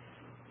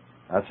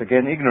 That's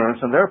again ignorance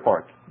on their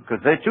part, because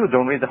they too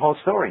don't read the whole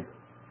story.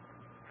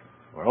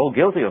 We're all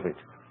guilty of it.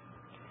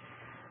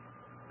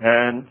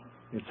 And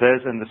it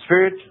says, and the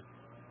Spirit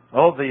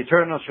of the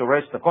Eternal shall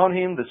rest upon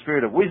him, the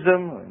Spirit of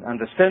wisdom and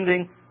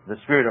understanding, the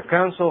Spirit of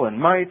counsel and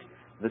might,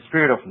 the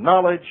Spirit of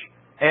knowledge,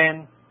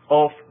 and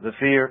of the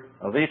fear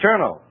of the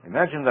Eternal.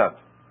 Imagine that.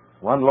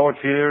 One Lord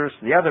fears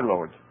the other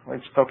Lord. Well,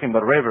 it's talking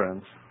about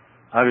reverence,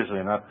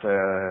 obviously not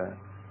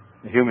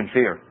human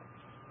fear.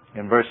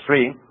 In verse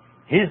 3,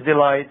 his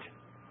delight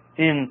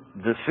in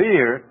the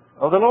fear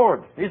of the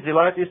Lord. His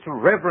delight is to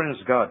reverence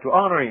God, to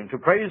honor him, to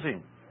praise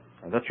him.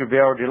 And that should be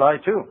our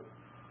delight too.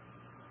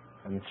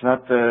 And it's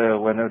not,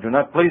 when we do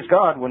not please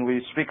God, when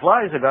we speak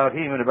lies about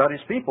him and about his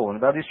people and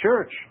about his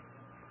church.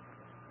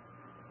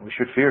 We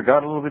should fear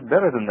God a little bit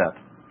better than that.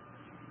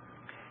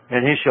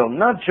 And he shall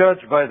not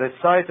judge by the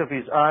sight of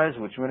his eyes,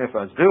 which many of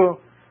us do,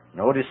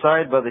 nor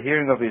decide by the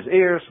hearing of his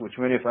ears, which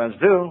many of us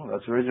do.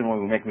 That's the reason why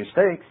we make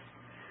mistakes.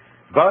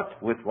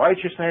 But with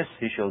righteousness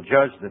he shall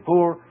judge the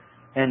poor,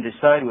 and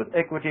decide with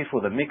equity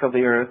for the meek of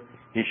the earth.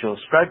 He shall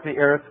strike the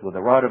earth with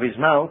the rod of his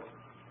mouth,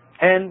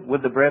 and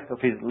with the breath of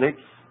his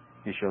lips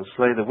he shall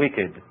slay the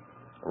wicked.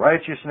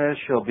 Righteousness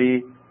shall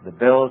be the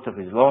belt of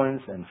his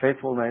loins, and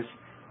faithfulness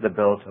the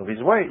belt of his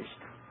waist.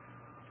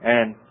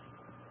 And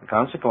the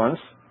consequence,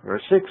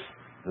 verse 6,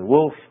 the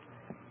wolf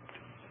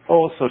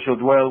also shall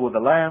dwell with the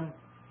lamb,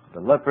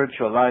 the leopard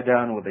shall lie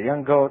down with the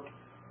young goat,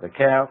 the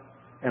calf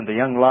and the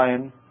young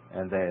lion,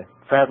 and the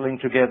fatling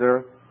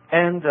together,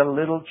 and a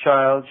little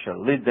child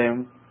shall lead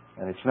them.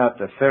 And it's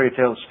not a fairy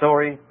tale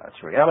story, that's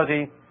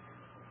reality.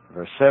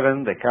 Verse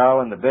 7, the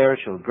cow and the bear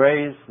shall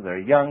graze, their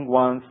young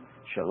ones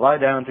shall lie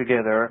down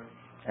together,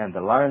 and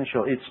the lion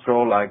shall eat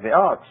straw like the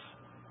ox.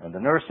 And the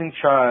nursing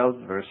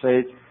child, verse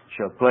 8,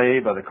 shall play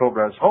by the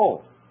cobra's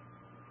hole.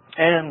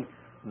 And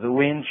the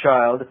weaned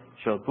child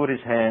shall put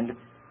his hand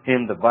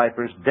in the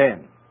viper's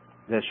den.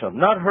 They shall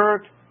not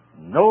hurt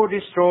nor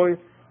destroy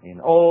in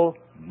all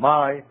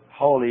my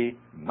holy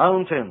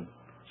mountain.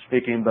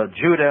 Speaking about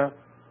Judah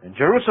and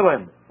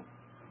Jerusalem.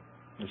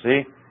 You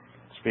see?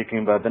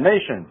 Speaking about the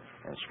nation.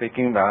 And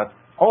speaking about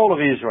all of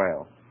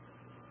Israel.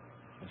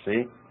 You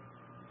see?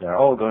 They're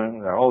all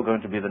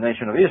going to be the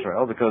nation of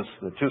Israel, because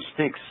the two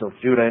sticks of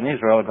Judah and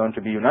Israel are going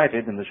to be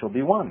united, and they shall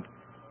be one.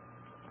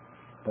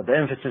 But the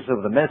emphasis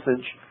of the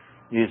message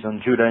is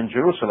on Judah and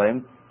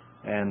Jerusalem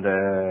and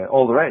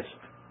all the rest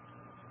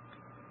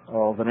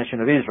of the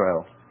nation of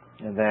Israel.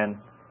 And then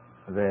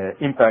the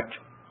impact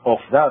of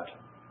that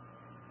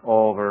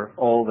over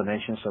all the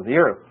nations of the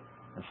earth.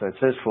 And so it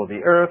says, for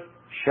the earth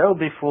shall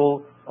be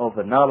full of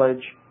the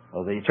knowledge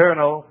of the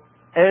Eternal,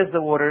 as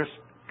the waters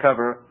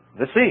cover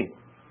the sea.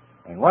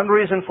 And one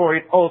reason for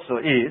it also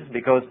is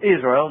because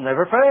Israel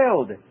never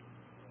failed.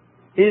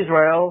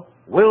 Israel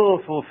will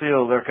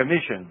fulfill their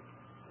commission,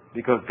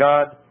 because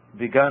God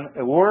began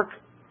a work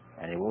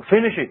and he will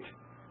finish it.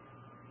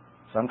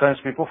 Sometimes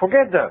people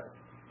forget that.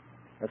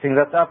 I think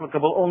that's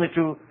applicable only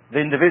to the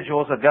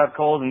individuals that God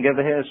called and gave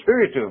the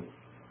Spirit to.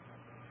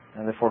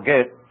 And they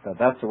forget that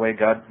that's the way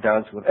God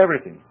does with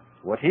everything.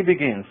 What he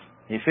begins,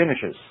 he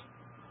finishes.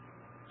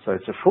 So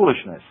it's a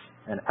foolishness,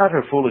 an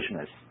utter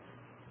foolishness,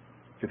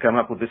 to come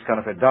up with this kind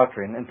of a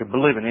doctrine and to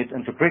believe in it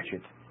and to preach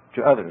it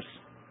to others.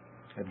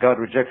 That God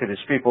rejected his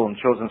people and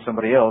chosen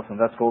somebody else, and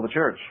that's called the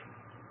church.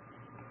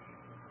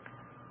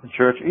 The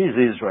church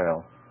is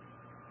Israel.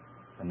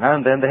 And now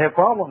and then they have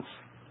problems.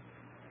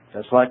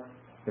 Just like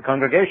the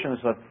congregations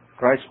that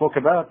Christ spoke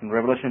about in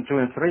Revelation 2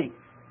 and 3.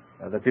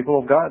 The people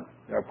of God,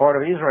 they are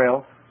part of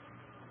Israel.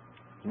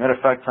 As a matter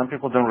of fact, some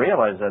people don't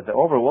realize that the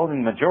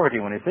overwhelming majority,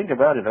 when you think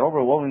about it, the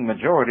overwhelming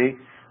majority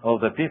of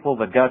the people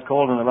that God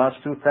called in the last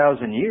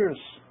 2,000 years,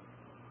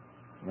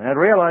 you may not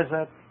realize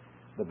that,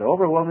 but the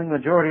overwhelming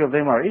majority of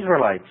them are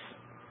Israelites.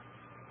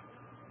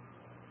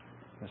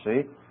 You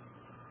see?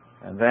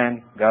 And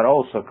then God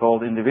also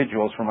called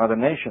individuals from other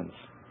nations.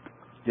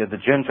 Yet the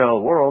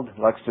Gentile world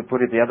likes to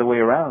put it the other way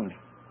around.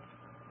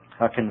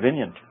 How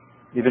convenient.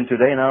 Even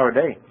today in our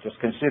day, just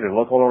consider,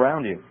 look all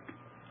around you.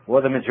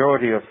 What are the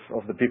majority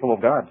of the people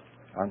of God?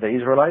 Aren't they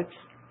Israelites?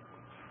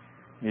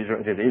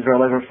 Did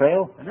Israel ever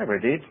fail? They never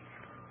did.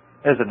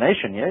 As a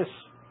nation, yes.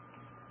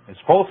 As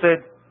Paul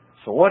said,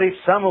 so what if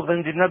some of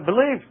them did not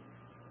believe?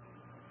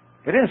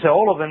 He didn't say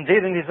all of them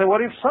did, and he said,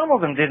 what if some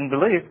of them didn't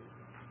believe?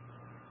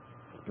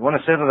 You want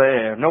to say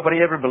that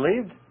nobody ever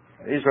believed?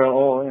 Israel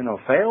all,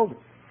 failed?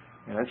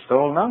 That's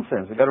total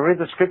nonsense. You've got to read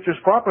the scriptures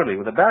properly,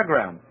 with the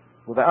background,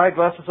 with the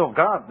eyeglasses of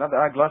God, not the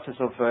eyeglasses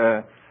of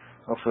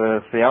of a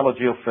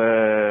theology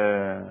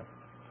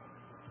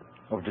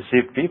of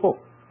deceived people.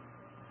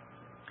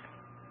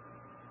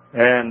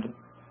 And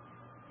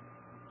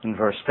in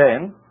verse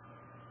 10,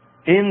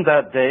 in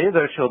that day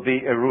there shall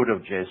be a root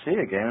of Jesse,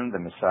 again the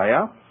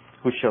Messiah,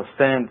 who shall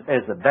stand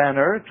as a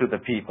banner to the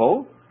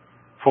people.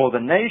 For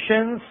the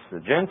nations, the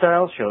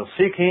Gentiles, shall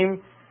seek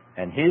him,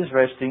 and his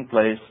resting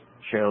place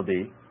shall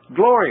be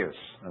glorious.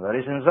 And that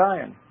is in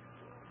Zion.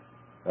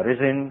 That is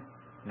in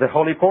the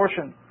holy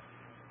portion.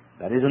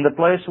 That is in the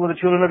place where the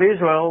children of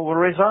Israel will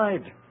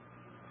reside.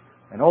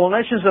 And all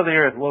nations of the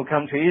earth will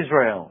come to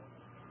Israel.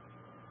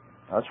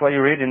 That's why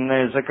you read in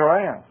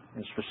Zechariah,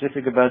 it's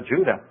specific about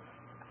Judah.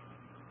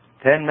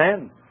 10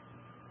 men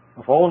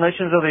of all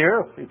nations of the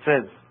earth, it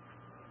says,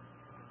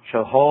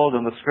 shall hold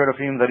on the skirt of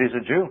him that is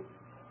a Jew.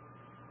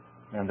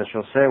 And they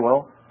shall say,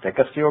 well, take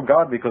us to your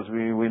God, because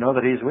we know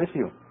that he is with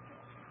you.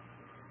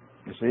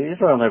 You see,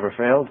 Israel never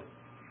failed.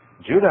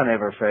 Judah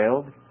never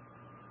failed.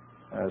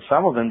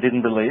 Some of them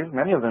didn't believe.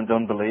 Many of them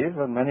don't believe,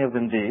 and many of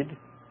them did.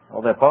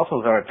 All the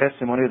apostles are a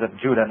testimony that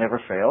Judah never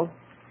failed.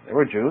 They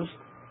were Jews.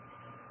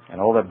 And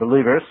all the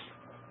believers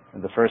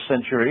in the first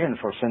century and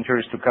for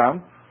centuries to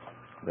come,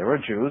 they were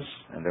Jews,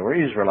 and they were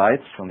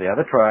Israelites from the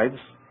other tribes.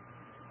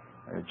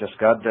 Just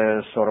God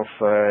sort of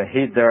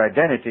hid their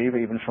identity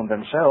even from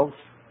themselves.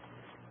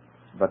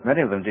 But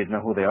many of them didn't know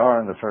who they are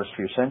in the first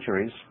few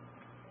centuries.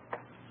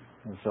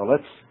 And so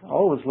let's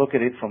always look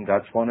at it from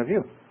God's point of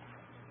view.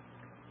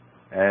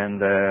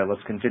 And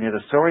let's continue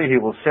the story. He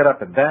will set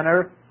up a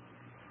banner.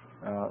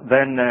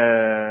 Then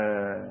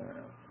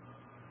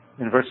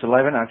in verse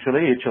 11,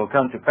 actually, it shall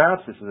come to pass.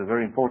 This is a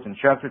very important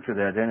chapter to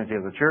the identity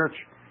of the church.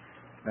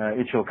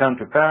 It shall come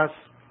to pass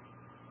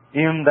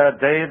in that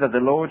day that the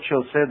Lord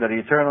shall say that the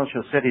Eternal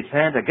shall set his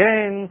hand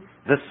again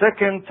the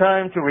second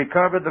time to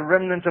recover the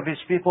remnant of his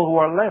people who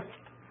are left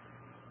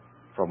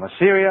from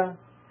Assyria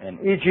and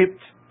Egypt.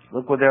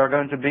 Look what they are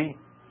going to be.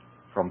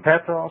 From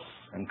Petros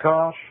and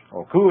Cush,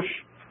 or Cush.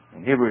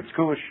 In Hebrew it's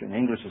Cush. In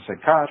English it's a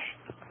Kash.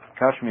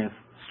 Kash means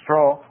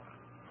straw,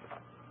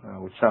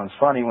 which sounds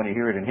funny when you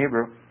hear it in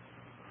Hebrew.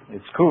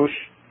 It's Cush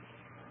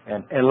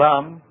and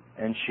Elam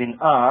and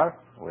Shinar.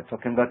 We're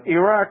talking about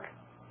Iraq.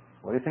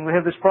 What do you think we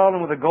have this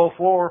problem with the Gulf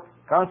War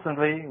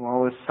constantly?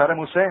 Well, it's Saddam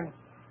Hussein.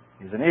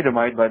 He's an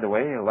Edomite, by the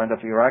way. The land of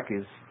Iraq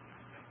is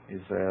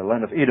a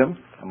land of Edom,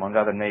 among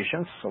other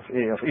nations of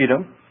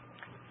Edom.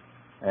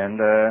 And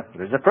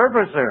there's a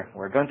purpose there.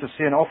 We're going to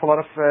see an awful lot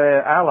of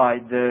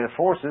allied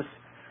forces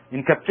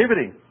in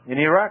captivity in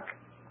Iraq.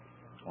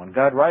 When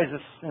God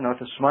rises,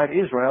 to smite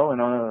Israel,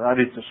 that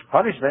is to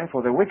punish them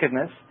for their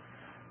wickedness,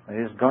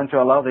 He's going to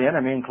allow the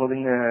enemy,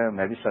 including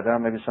maybe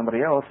Saddam, maybe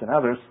somebody else, and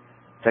others,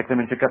 take them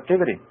into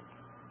captivity.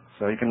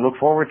 So you can look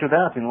forward to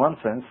that in one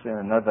sense.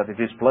 Not that it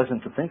is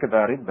pleasant to think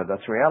about it, but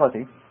that's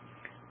reality.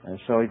 And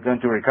so He's going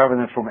to recover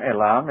them from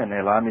Elam, and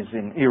Elam is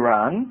in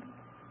Iran,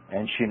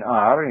 and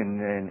Shinar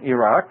in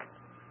Iraq,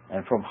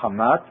 and from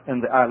Hamat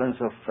and the islands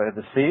of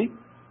the sea.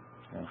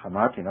 And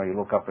Hamat, you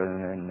look up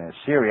in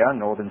Syria,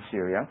 northern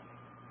Syria,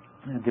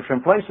 in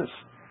different places.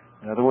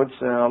 In other words,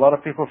 a lot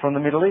of people from the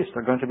Middle East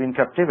are going to be in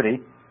captivity.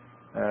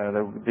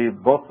 There will be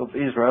both of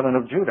Israel and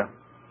of Judah.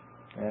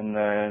 And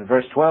in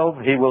verse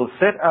 12, He will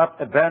set up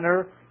a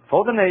banner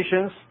for the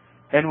nations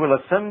and will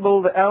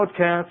assemble the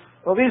outcasts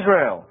of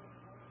Israel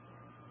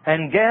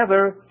and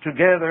gather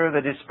together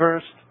the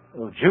dispersed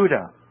of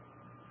Judah.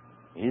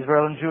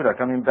 Israel and Judah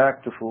coming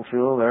back to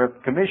fulfill their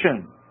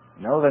commission.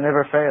 No, they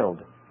never failed.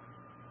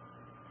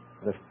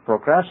 They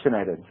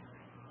procrastinated.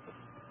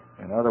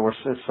 They were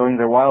sowing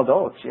their wild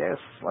oats, yes,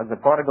 like the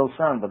prodigal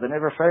son, but they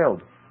never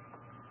failed.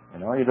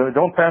 You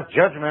don't pass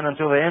judgment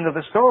until the end of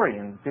the story,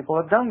 and people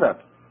have done that.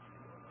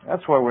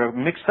 That's why we're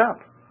mixed up.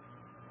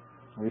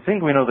 We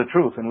think we know the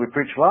truth, and we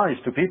preach lies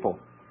to people.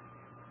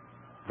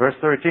 Verse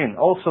 13,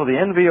 also the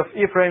envy of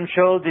Ephraim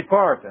shall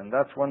depart, and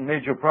that's one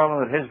major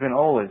problem that has been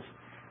always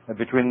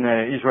between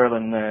Israel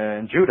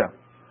and Judah.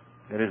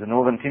 There is the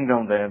northern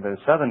kingdom, the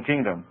southern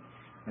kingdom,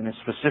 and it's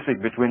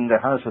specific between the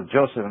house of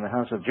Joseph and the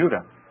house of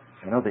Judah.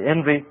 The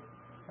envy.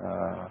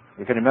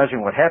 You can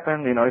imagine what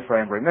happened.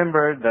 Ephraim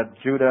remembered that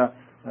Judah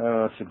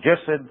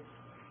suggested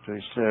to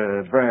his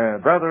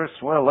brothers,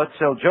 well, let's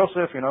sell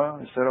Joseph,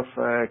 instead of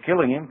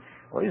killing him.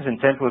 Well, his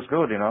intent was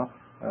good,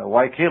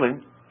 why kill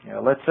him?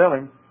 Let's sell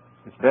him.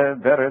 It's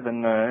better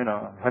than,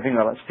 having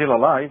him still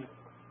alive.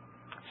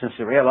 Since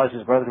he realized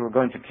his brothers were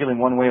going to kill him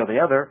one way or the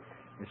other,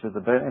 he said,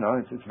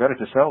 it's better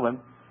to sell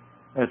him,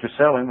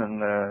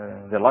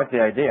 and they liked the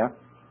idea.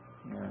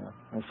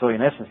 And so,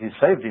 in essence, he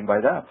saved him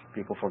by that.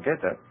 People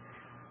forget that.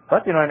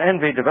 But, an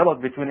envy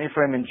developed between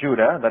Ephraim and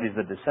Judah. That is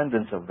the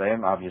descendants of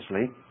them,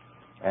 obviously.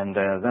 And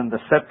then the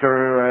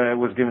scepter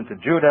was given to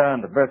Judah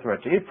and the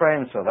birthright to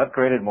Ephraim, so that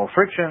created more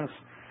frictions.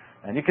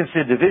 And you can see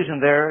a division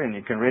there, and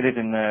you can read it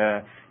in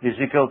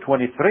Ezekiel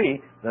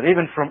 23, that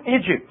even from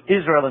Egypt,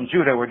 Israel and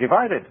Judah were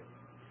divided.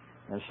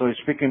 And so he's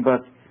speaking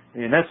about,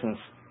 in essence,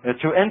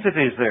 two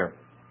entities there,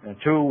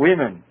 two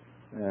women,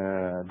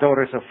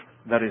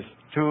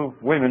 two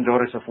women,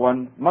 daughters of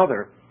one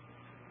mother.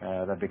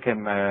 that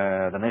became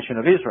the nation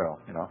of Israel.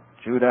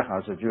 Judah,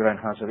 house of Judah, and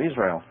house of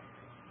Israel.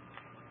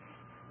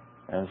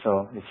 And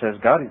so it says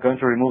God is going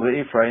to remove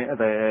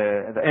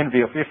the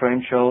envy of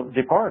Ephraim shall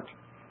depart.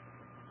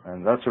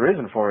 And that's the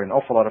reason for an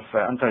awful lot of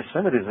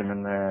anti-Semitism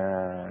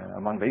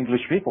among the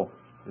English people,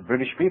 the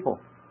British people,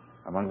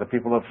 among the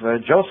people of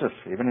Joseph,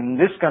 even in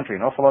this country,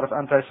 an awful lot of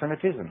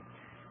anti-Semitism.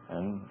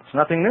 And it's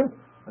nothing new.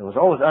 There was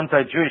always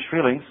anti-Jewish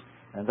feelings,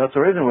 and that's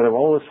the reason why they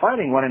were always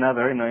fighting one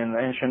another in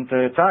ancient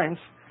times.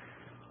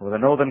 Where the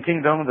northern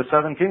kingdom and the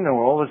southern kingdom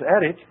were always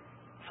at it,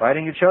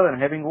 fighting each other and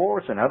having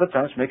wars, and other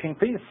times making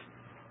peace,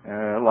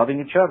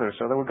 loving each other.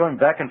 So they were going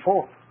back and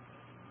forth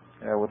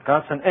with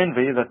constant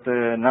envy that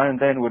now and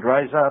then would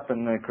rise up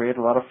and create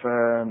a lot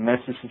of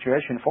messy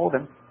situation for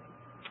them.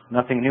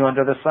 Nothing new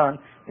under the sun.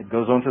 It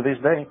goes on to this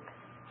day.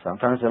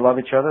 Sometimes they love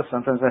each other,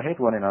 sometimes they hate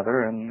one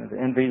another, and the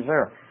envy is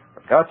there.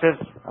 But God says,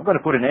 I'm going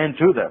to put an end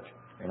to that.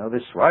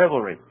 This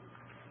rivalry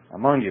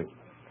among you.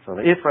 So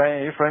the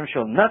Ephraim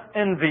shall not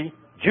envy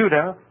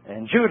Judah,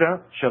 and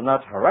Judah shall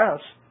not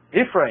harass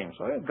Ephraim.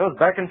 So it goes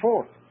back and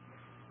forth.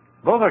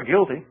 Both are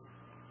guilty.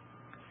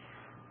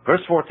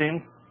 Verse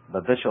 14,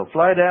 but they shall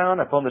fly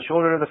down upon the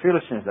shoulder of the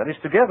Philistines. That is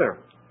together.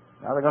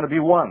 Now they're going to be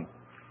one.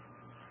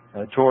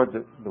 Toward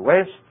the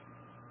west.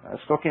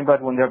 It's talking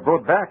about when they're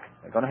brought back.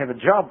 They're going to have a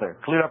job there.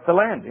 Clear up the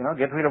land.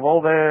 Get rid of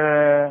all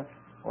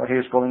what he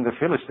is calling the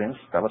Philistines,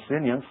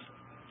 Palestinians.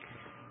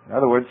 In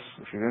other words,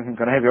 if you're going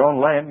to have your own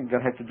land, you're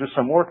going to have to do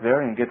some work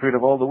there and get rid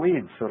of all the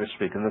weeds, so to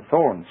speak, and the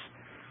thorns.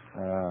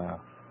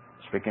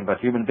 Speaking about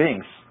human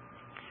beings.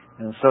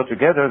 And so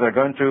together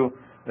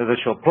they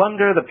shall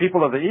plunder the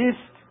people of the east,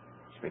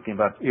 speaking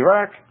about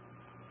Iraq.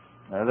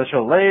 They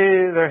shall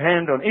lay their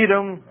hand on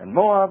Edom and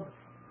Moab.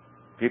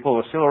 People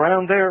are still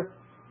around there.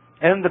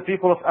 And the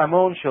people of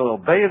Ammon shall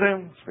obey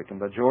them, speaking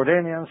about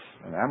Jordanians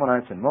and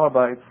Ammonites and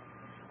Moabites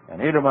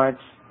and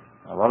Edomites,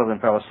 a lot of them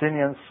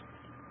Palestinians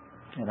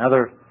and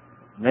other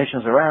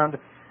nations around.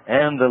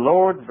 And the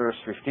Lord, verse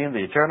 15, the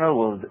Eternal,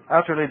 will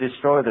utterly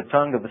destroy the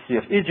tongue of the sea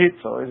of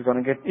Egypt. So he's going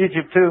to get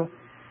Egypt too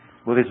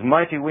with his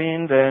mighty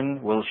wind,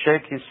 and will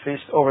shake his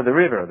fist over the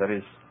river, that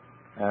is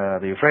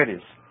the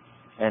Euphrates,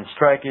 and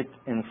strike it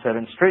in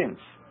 7 streams.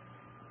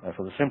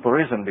 For the simple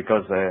reason,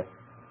 because the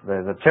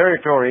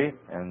territory,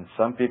 and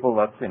some people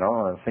that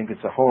think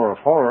it's a horror of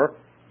horror,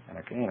 and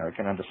I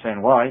can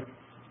understand why,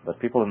 but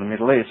people in the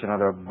Middle East,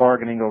 they're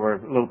bargaining over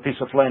a little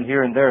piece of land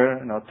here and there,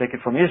 take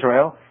it from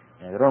Israel,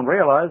 and they don't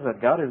realize that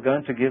God is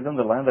going to give them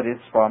the land that He's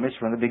promised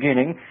from the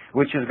beginning,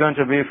 which is going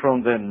to be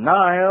from the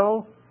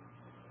Nile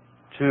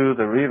to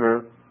the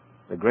river,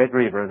 the great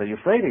river, the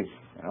Euphrates.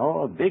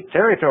 A big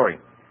territory.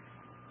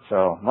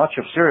 So much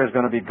of Syria is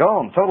going to be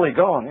gone, totally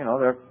gone.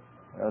 They're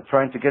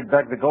trying to get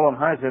back the Golan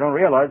Heights. They don't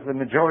realize the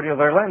majority of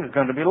their land is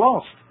going to be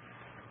lost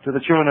to the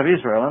children of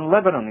Israel, and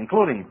Lebanon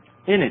including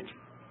in it.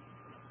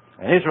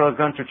 And Israel is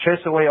going to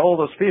chase away all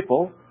those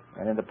people,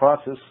 and in the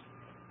process,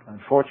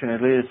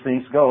 unfortunately, as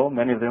things go,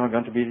 many of them are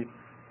going to be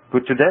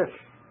put to death.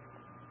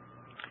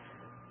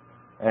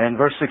 And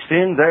verse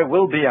 16, there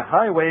will be a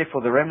highway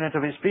for the remnant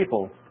of his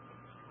people,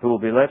 who will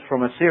be led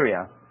from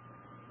Assyria,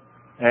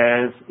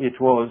 as it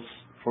was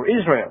for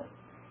Israel,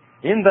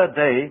 in that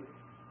day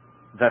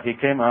that he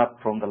came up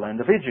from the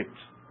land of Egypt.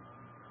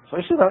 So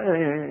you see,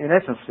 in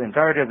essence, the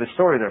entirety of the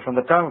story there, from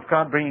the time of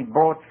God being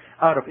brought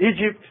out of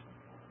Egypt,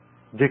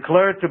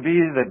 declared to be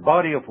the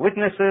body of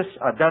witnesses,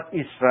 Adat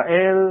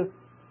Israel,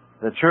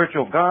 the church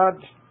of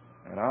God,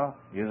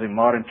 using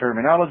modern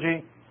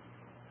terminology,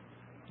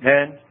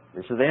 and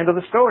this is the end of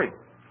the story.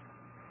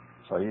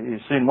 So you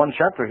see in one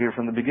chapter here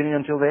from the beginning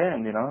until the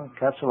end,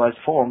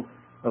 capsulized form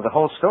of the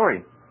whole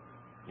story.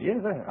 We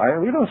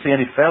don't see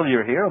any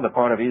failure here on the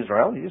part of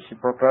Israel. You see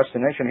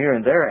procrastination here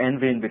and there,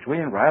 envy in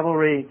between,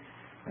 rivalry,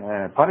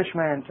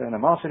 punishment,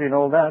 animosity, and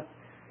all that.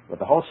 But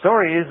the whole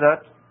story is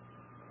that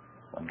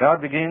when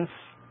God begins,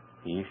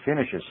 He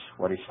finishes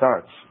what He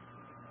starts.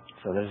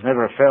 So there's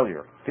never a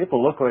failure.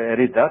 People look at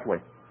it that way.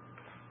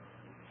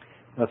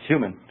 That's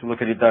human to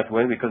look at it that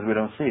way because we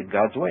don't see it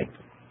God's way.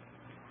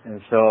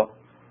 And so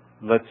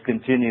let's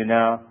continue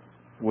now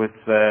with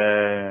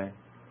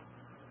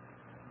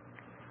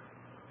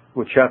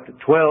chapter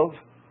 12,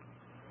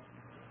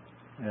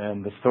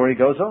 and the story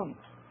goes on.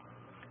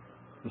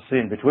 You see,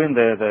 in between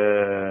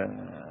the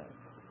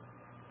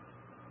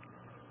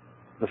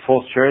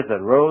false church that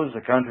rose,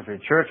 the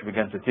counterfeit church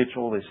began to teach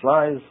all these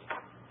lies,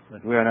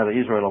 that we are not the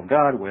Israel of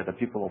God, we're the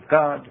people of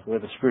God, we're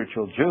the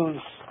spiritual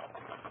Jews,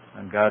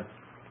 and God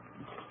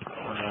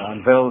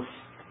unveils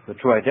the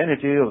true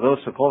identity of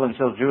those who call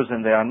themselves Jews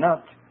and they are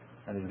not,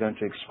 and He's going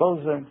to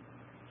expose them.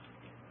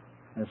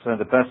 And so in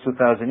the past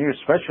 2,000 years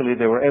especially,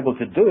 they were able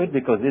to do it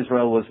because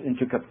Israel was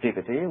into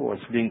captivity, was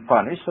being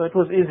punished, so it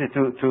was easy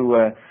to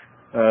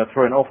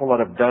throw an awful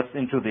lot of dust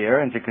into the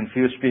air and to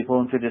confuse people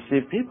and to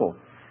deceive people.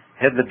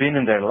 Had they been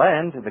in their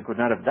land, they could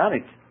not have done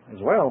it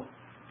as well.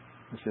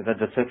 You see, that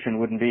deception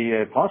wouldn't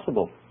be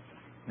possible,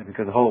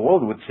 because the whole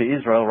world would see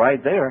Israel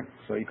right there,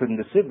 so you couldn't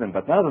deceive them.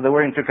 But now that they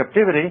were into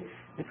captivity,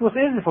 it was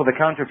easy for the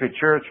counterfeit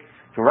church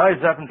to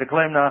rise up and to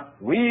claim, now,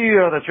 we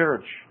are the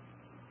church.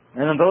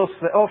 And then those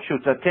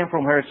offshoots that came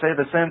from her say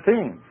the same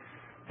thing.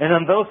 And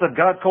then those that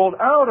God called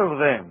out of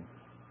them,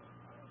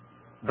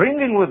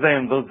 bringing with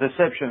them those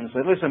deceptions,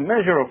 at least a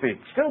measure of it,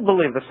 still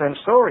believe the same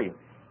story.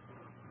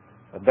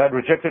 But God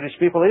rejected His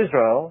people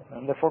Israel,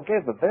 and they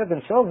forget that they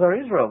themselves are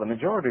Israel. The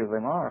majority of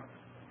them are.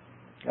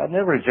 God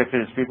never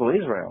rejected His people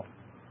Israel.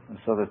 And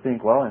so they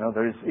think, well,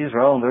 there is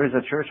Israel and there is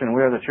a church and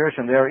we are the church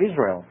and they are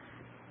Israel.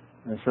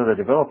 And so they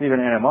develop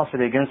even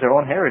animosity against their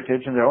own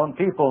heritage and their own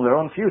people, their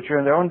own future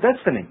and their own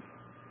destiny,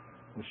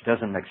 which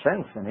doesn't make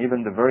sense. And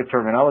even the very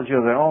terminology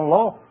of their own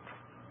law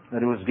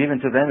that it was given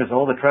to them as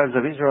all the tribes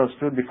of Israel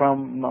stood before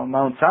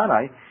Mount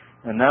Sinai,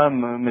 and now a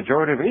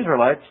majority of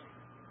Israelites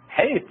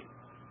hate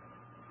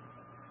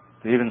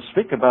to even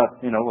speak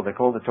about, what they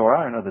call the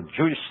Torah, the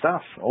Jewish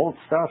stuff, old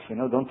stuff,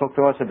 don't talk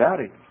to us about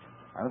it.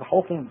 The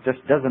whole thing just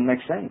doesn't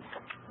make sense.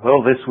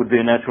 Well, this would be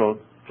a natural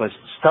place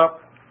to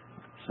stop.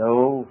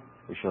 So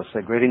we shall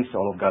say greetings to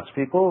all of God's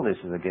people. This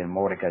is again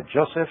Mordecai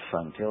Joseph.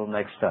 Until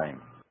next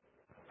time.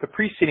 The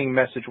preceding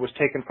message was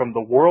taken from the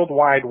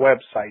worldwide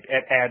website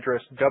at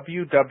address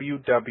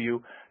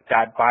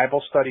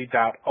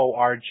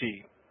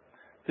www.biblestudy.org.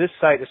 This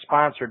site is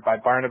sponsored by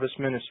Barnabas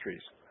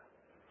Ministries.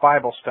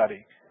 Bible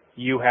Study.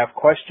 You have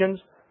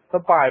questions, the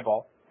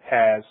Bible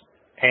has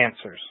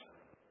answers.